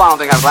 She still, I don't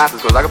think, has glasses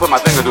because I can put my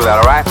finger through that,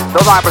 alright?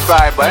 Those aren't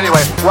prescribed, but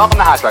anyway, welcome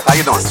to Hot Tracks. How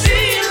you doing?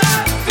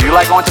 Do you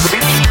like going to the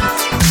beach?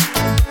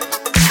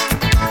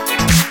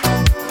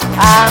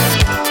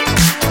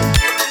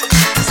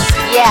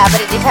 Yeah,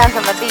 but it depends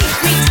on the beat.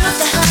 We took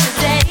the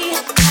holiday,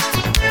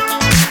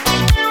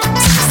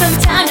 some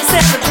time to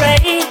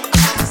celebrate.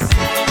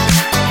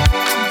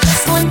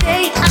 Just one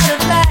day out of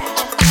life.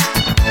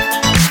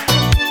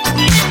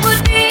 It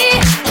would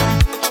be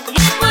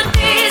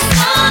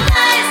so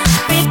nice.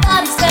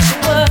 Everybody said the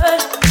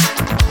word.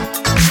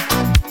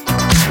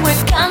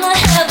 We're gonna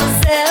have a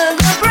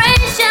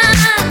celebration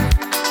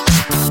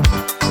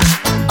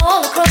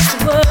all across the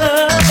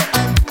world.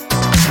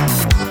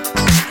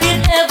 In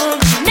every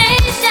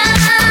nation,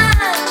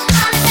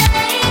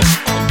 holiday.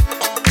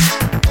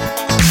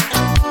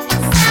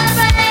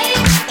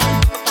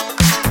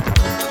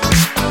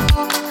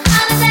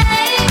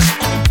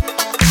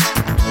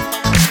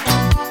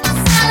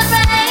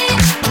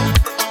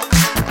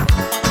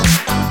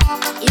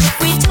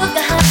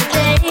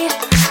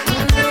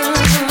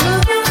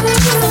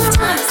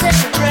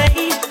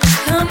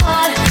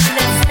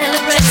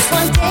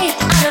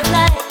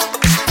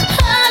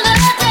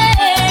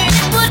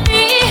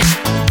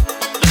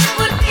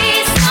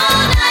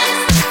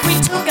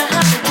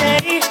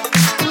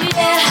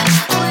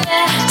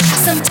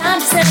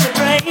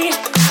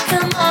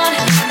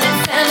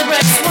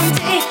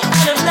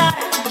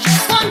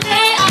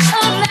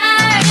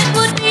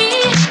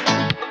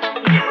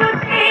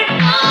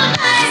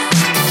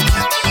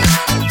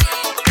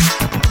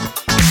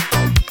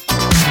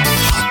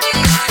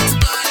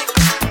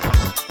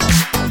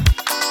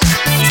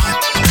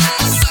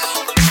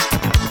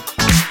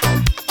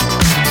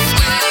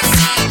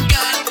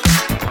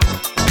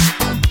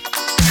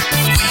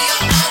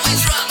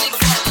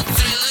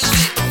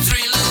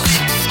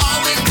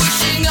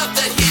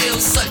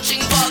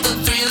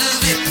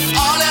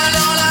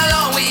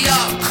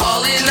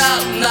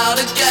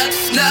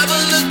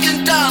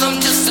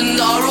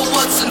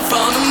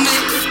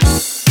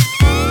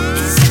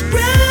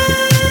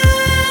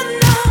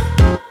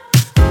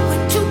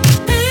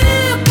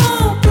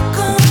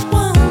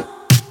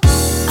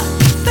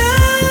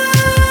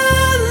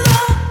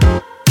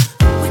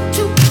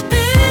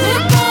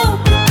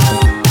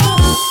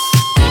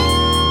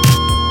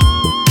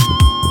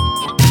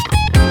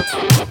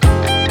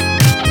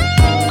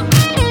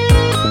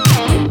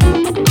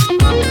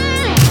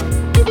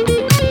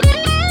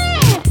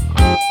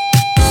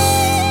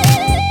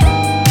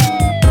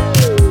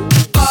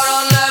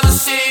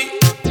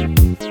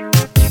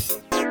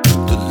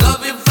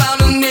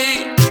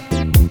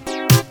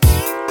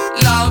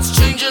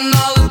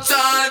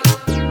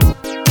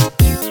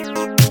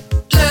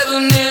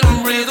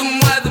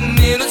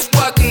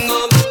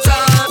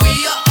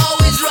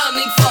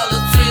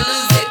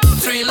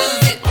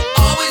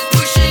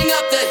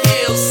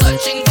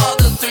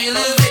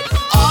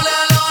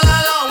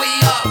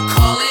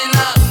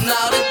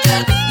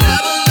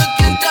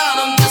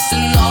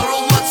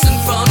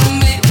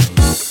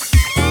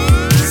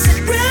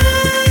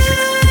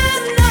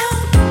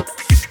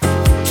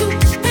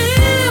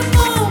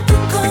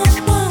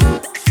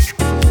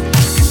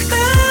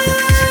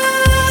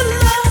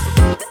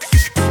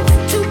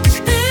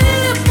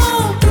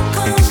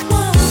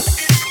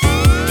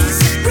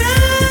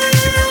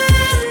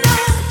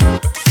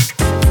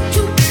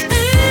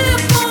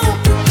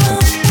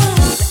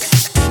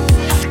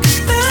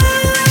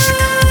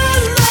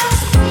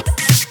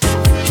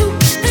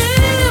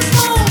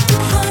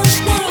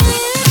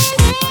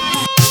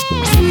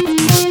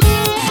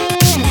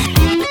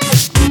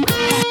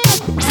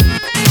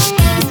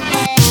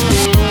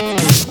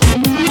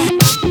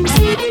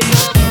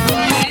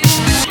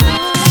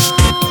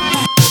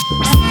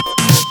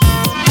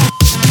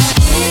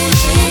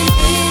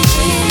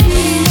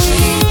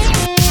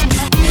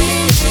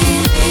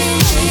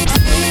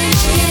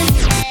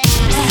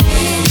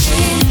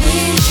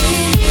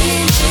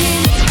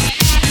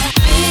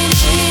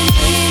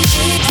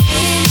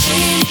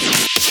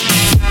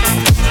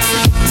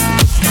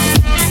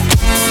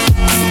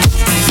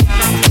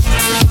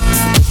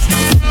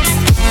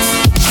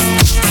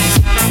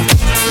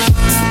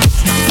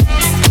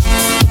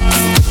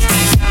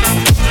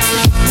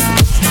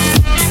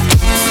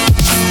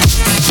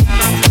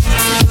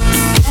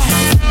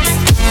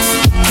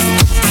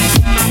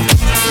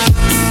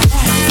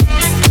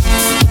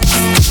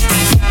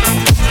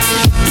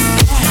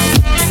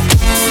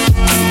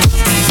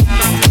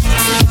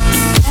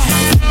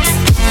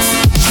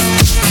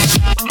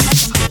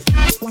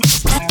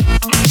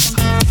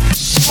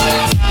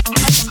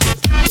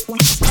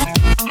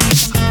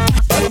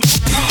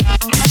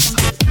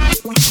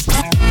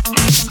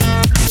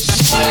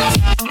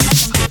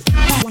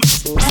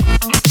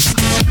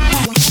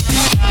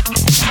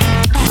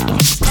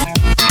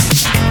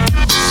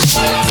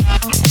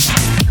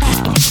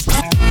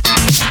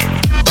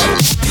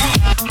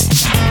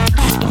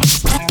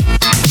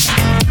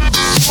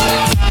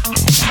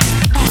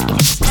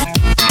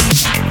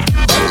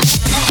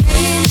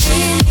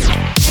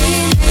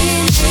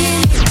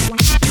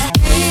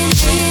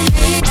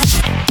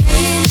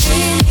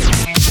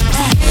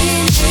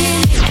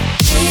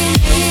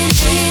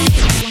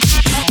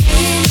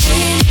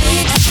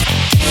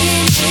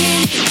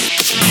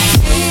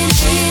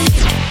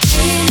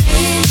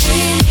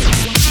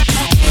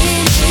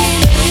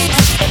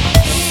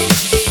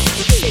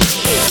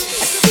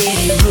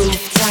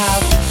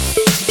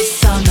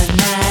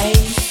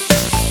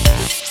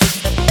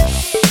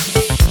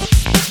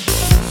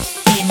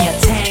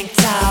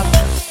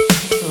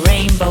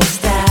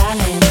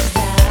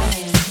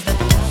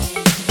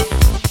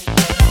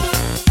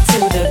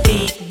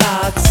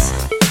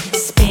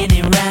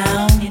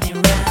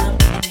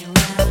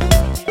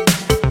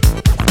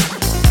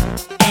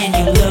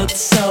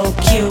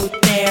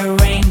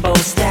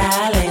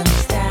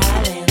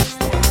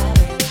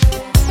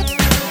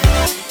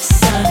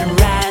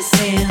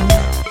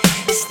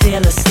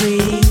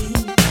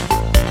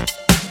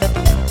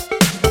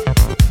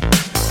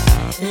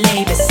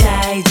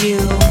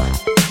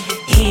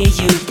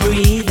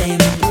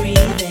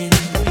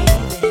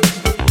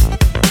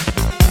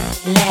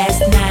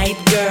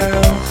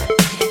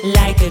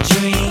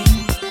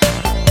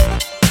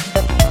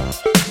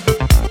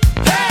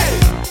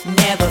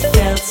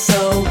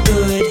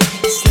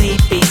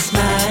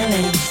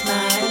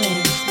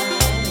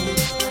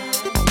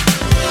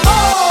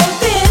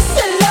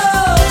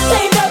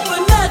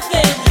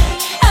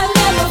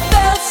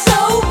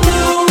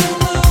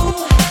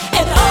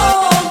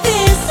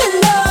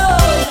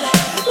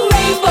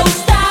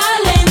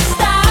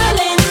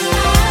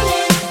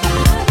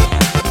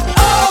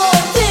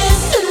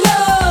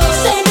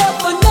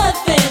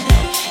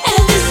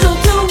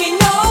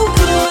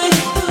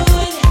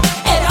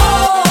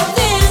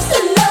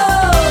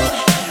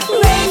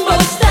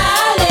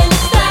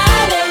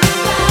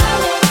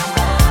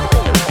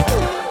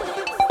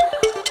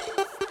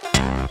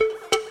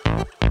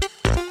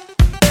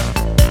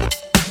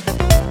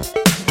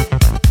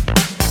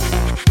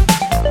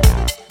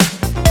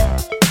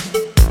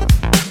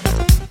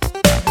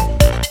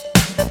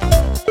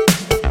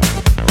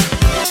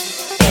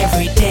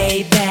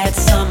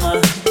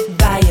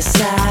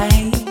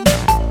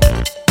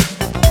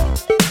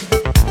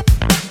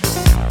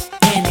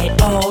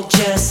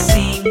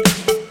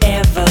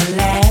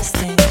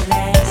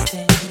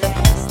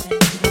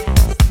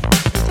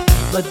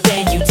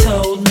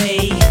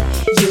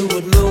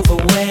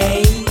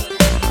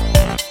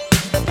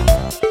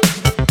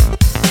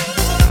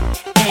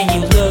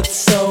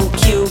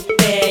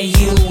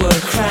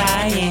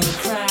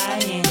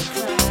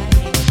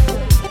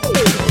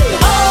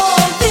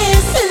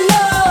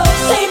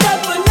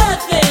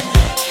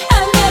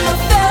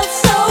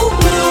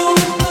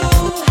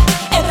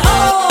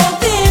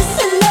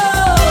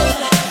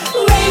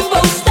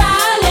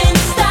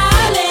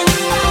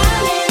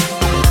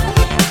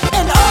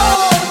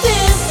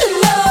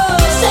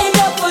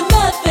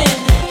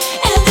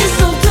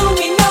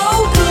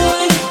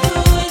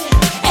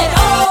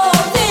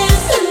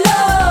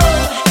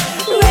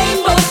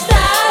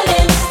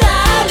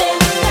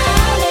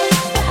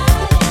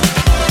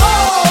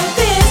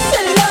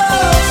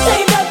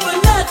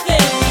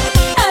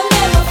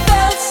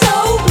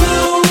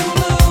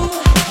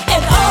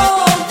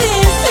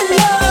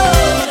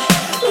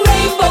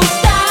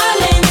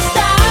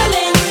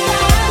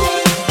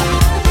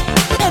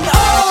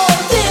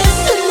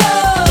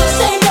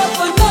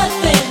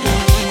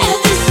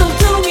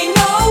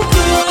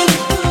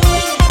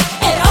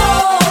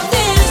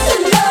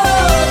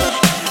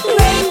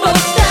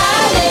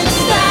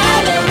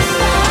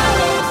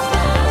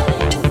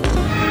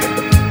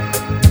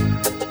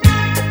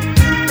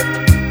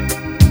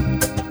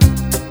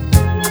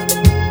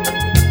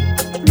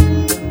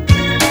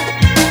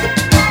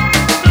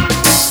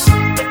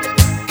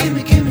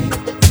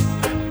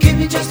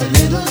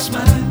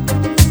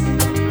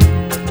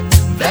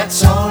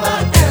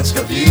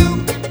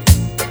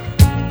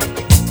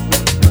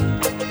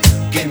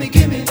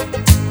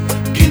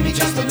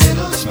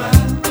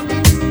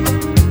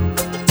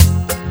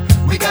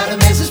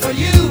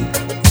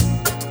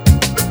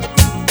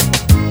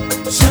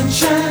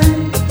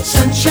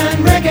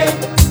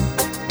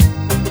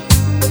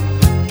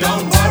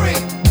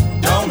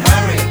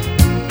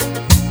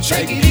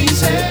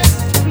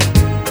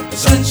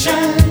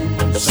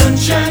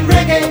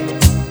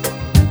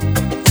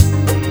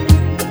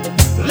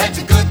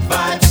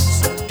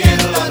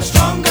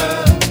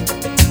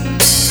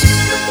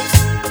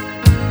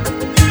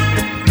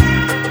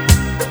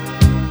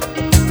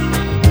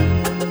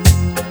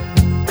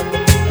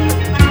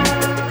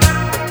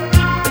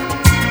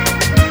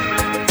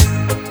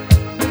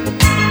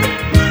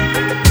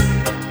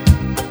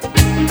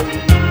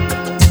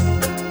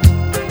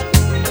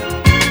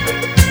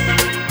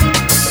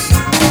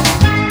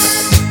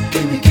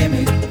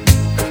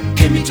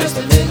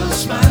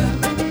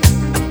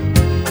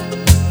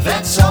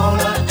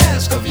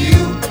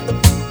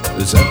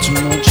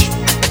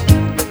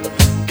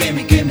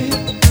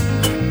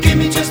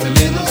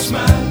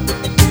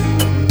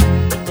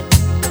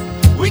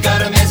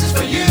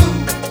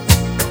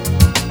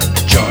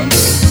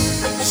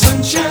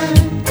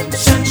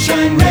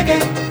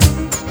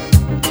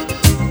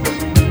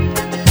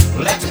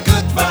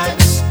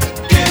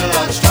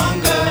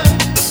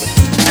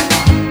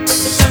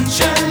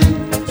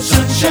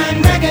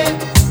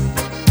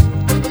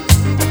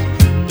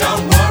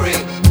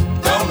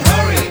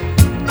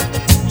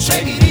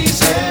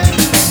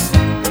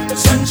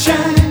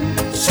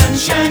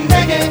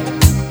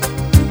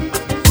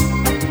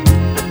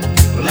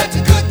 Let's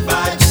go.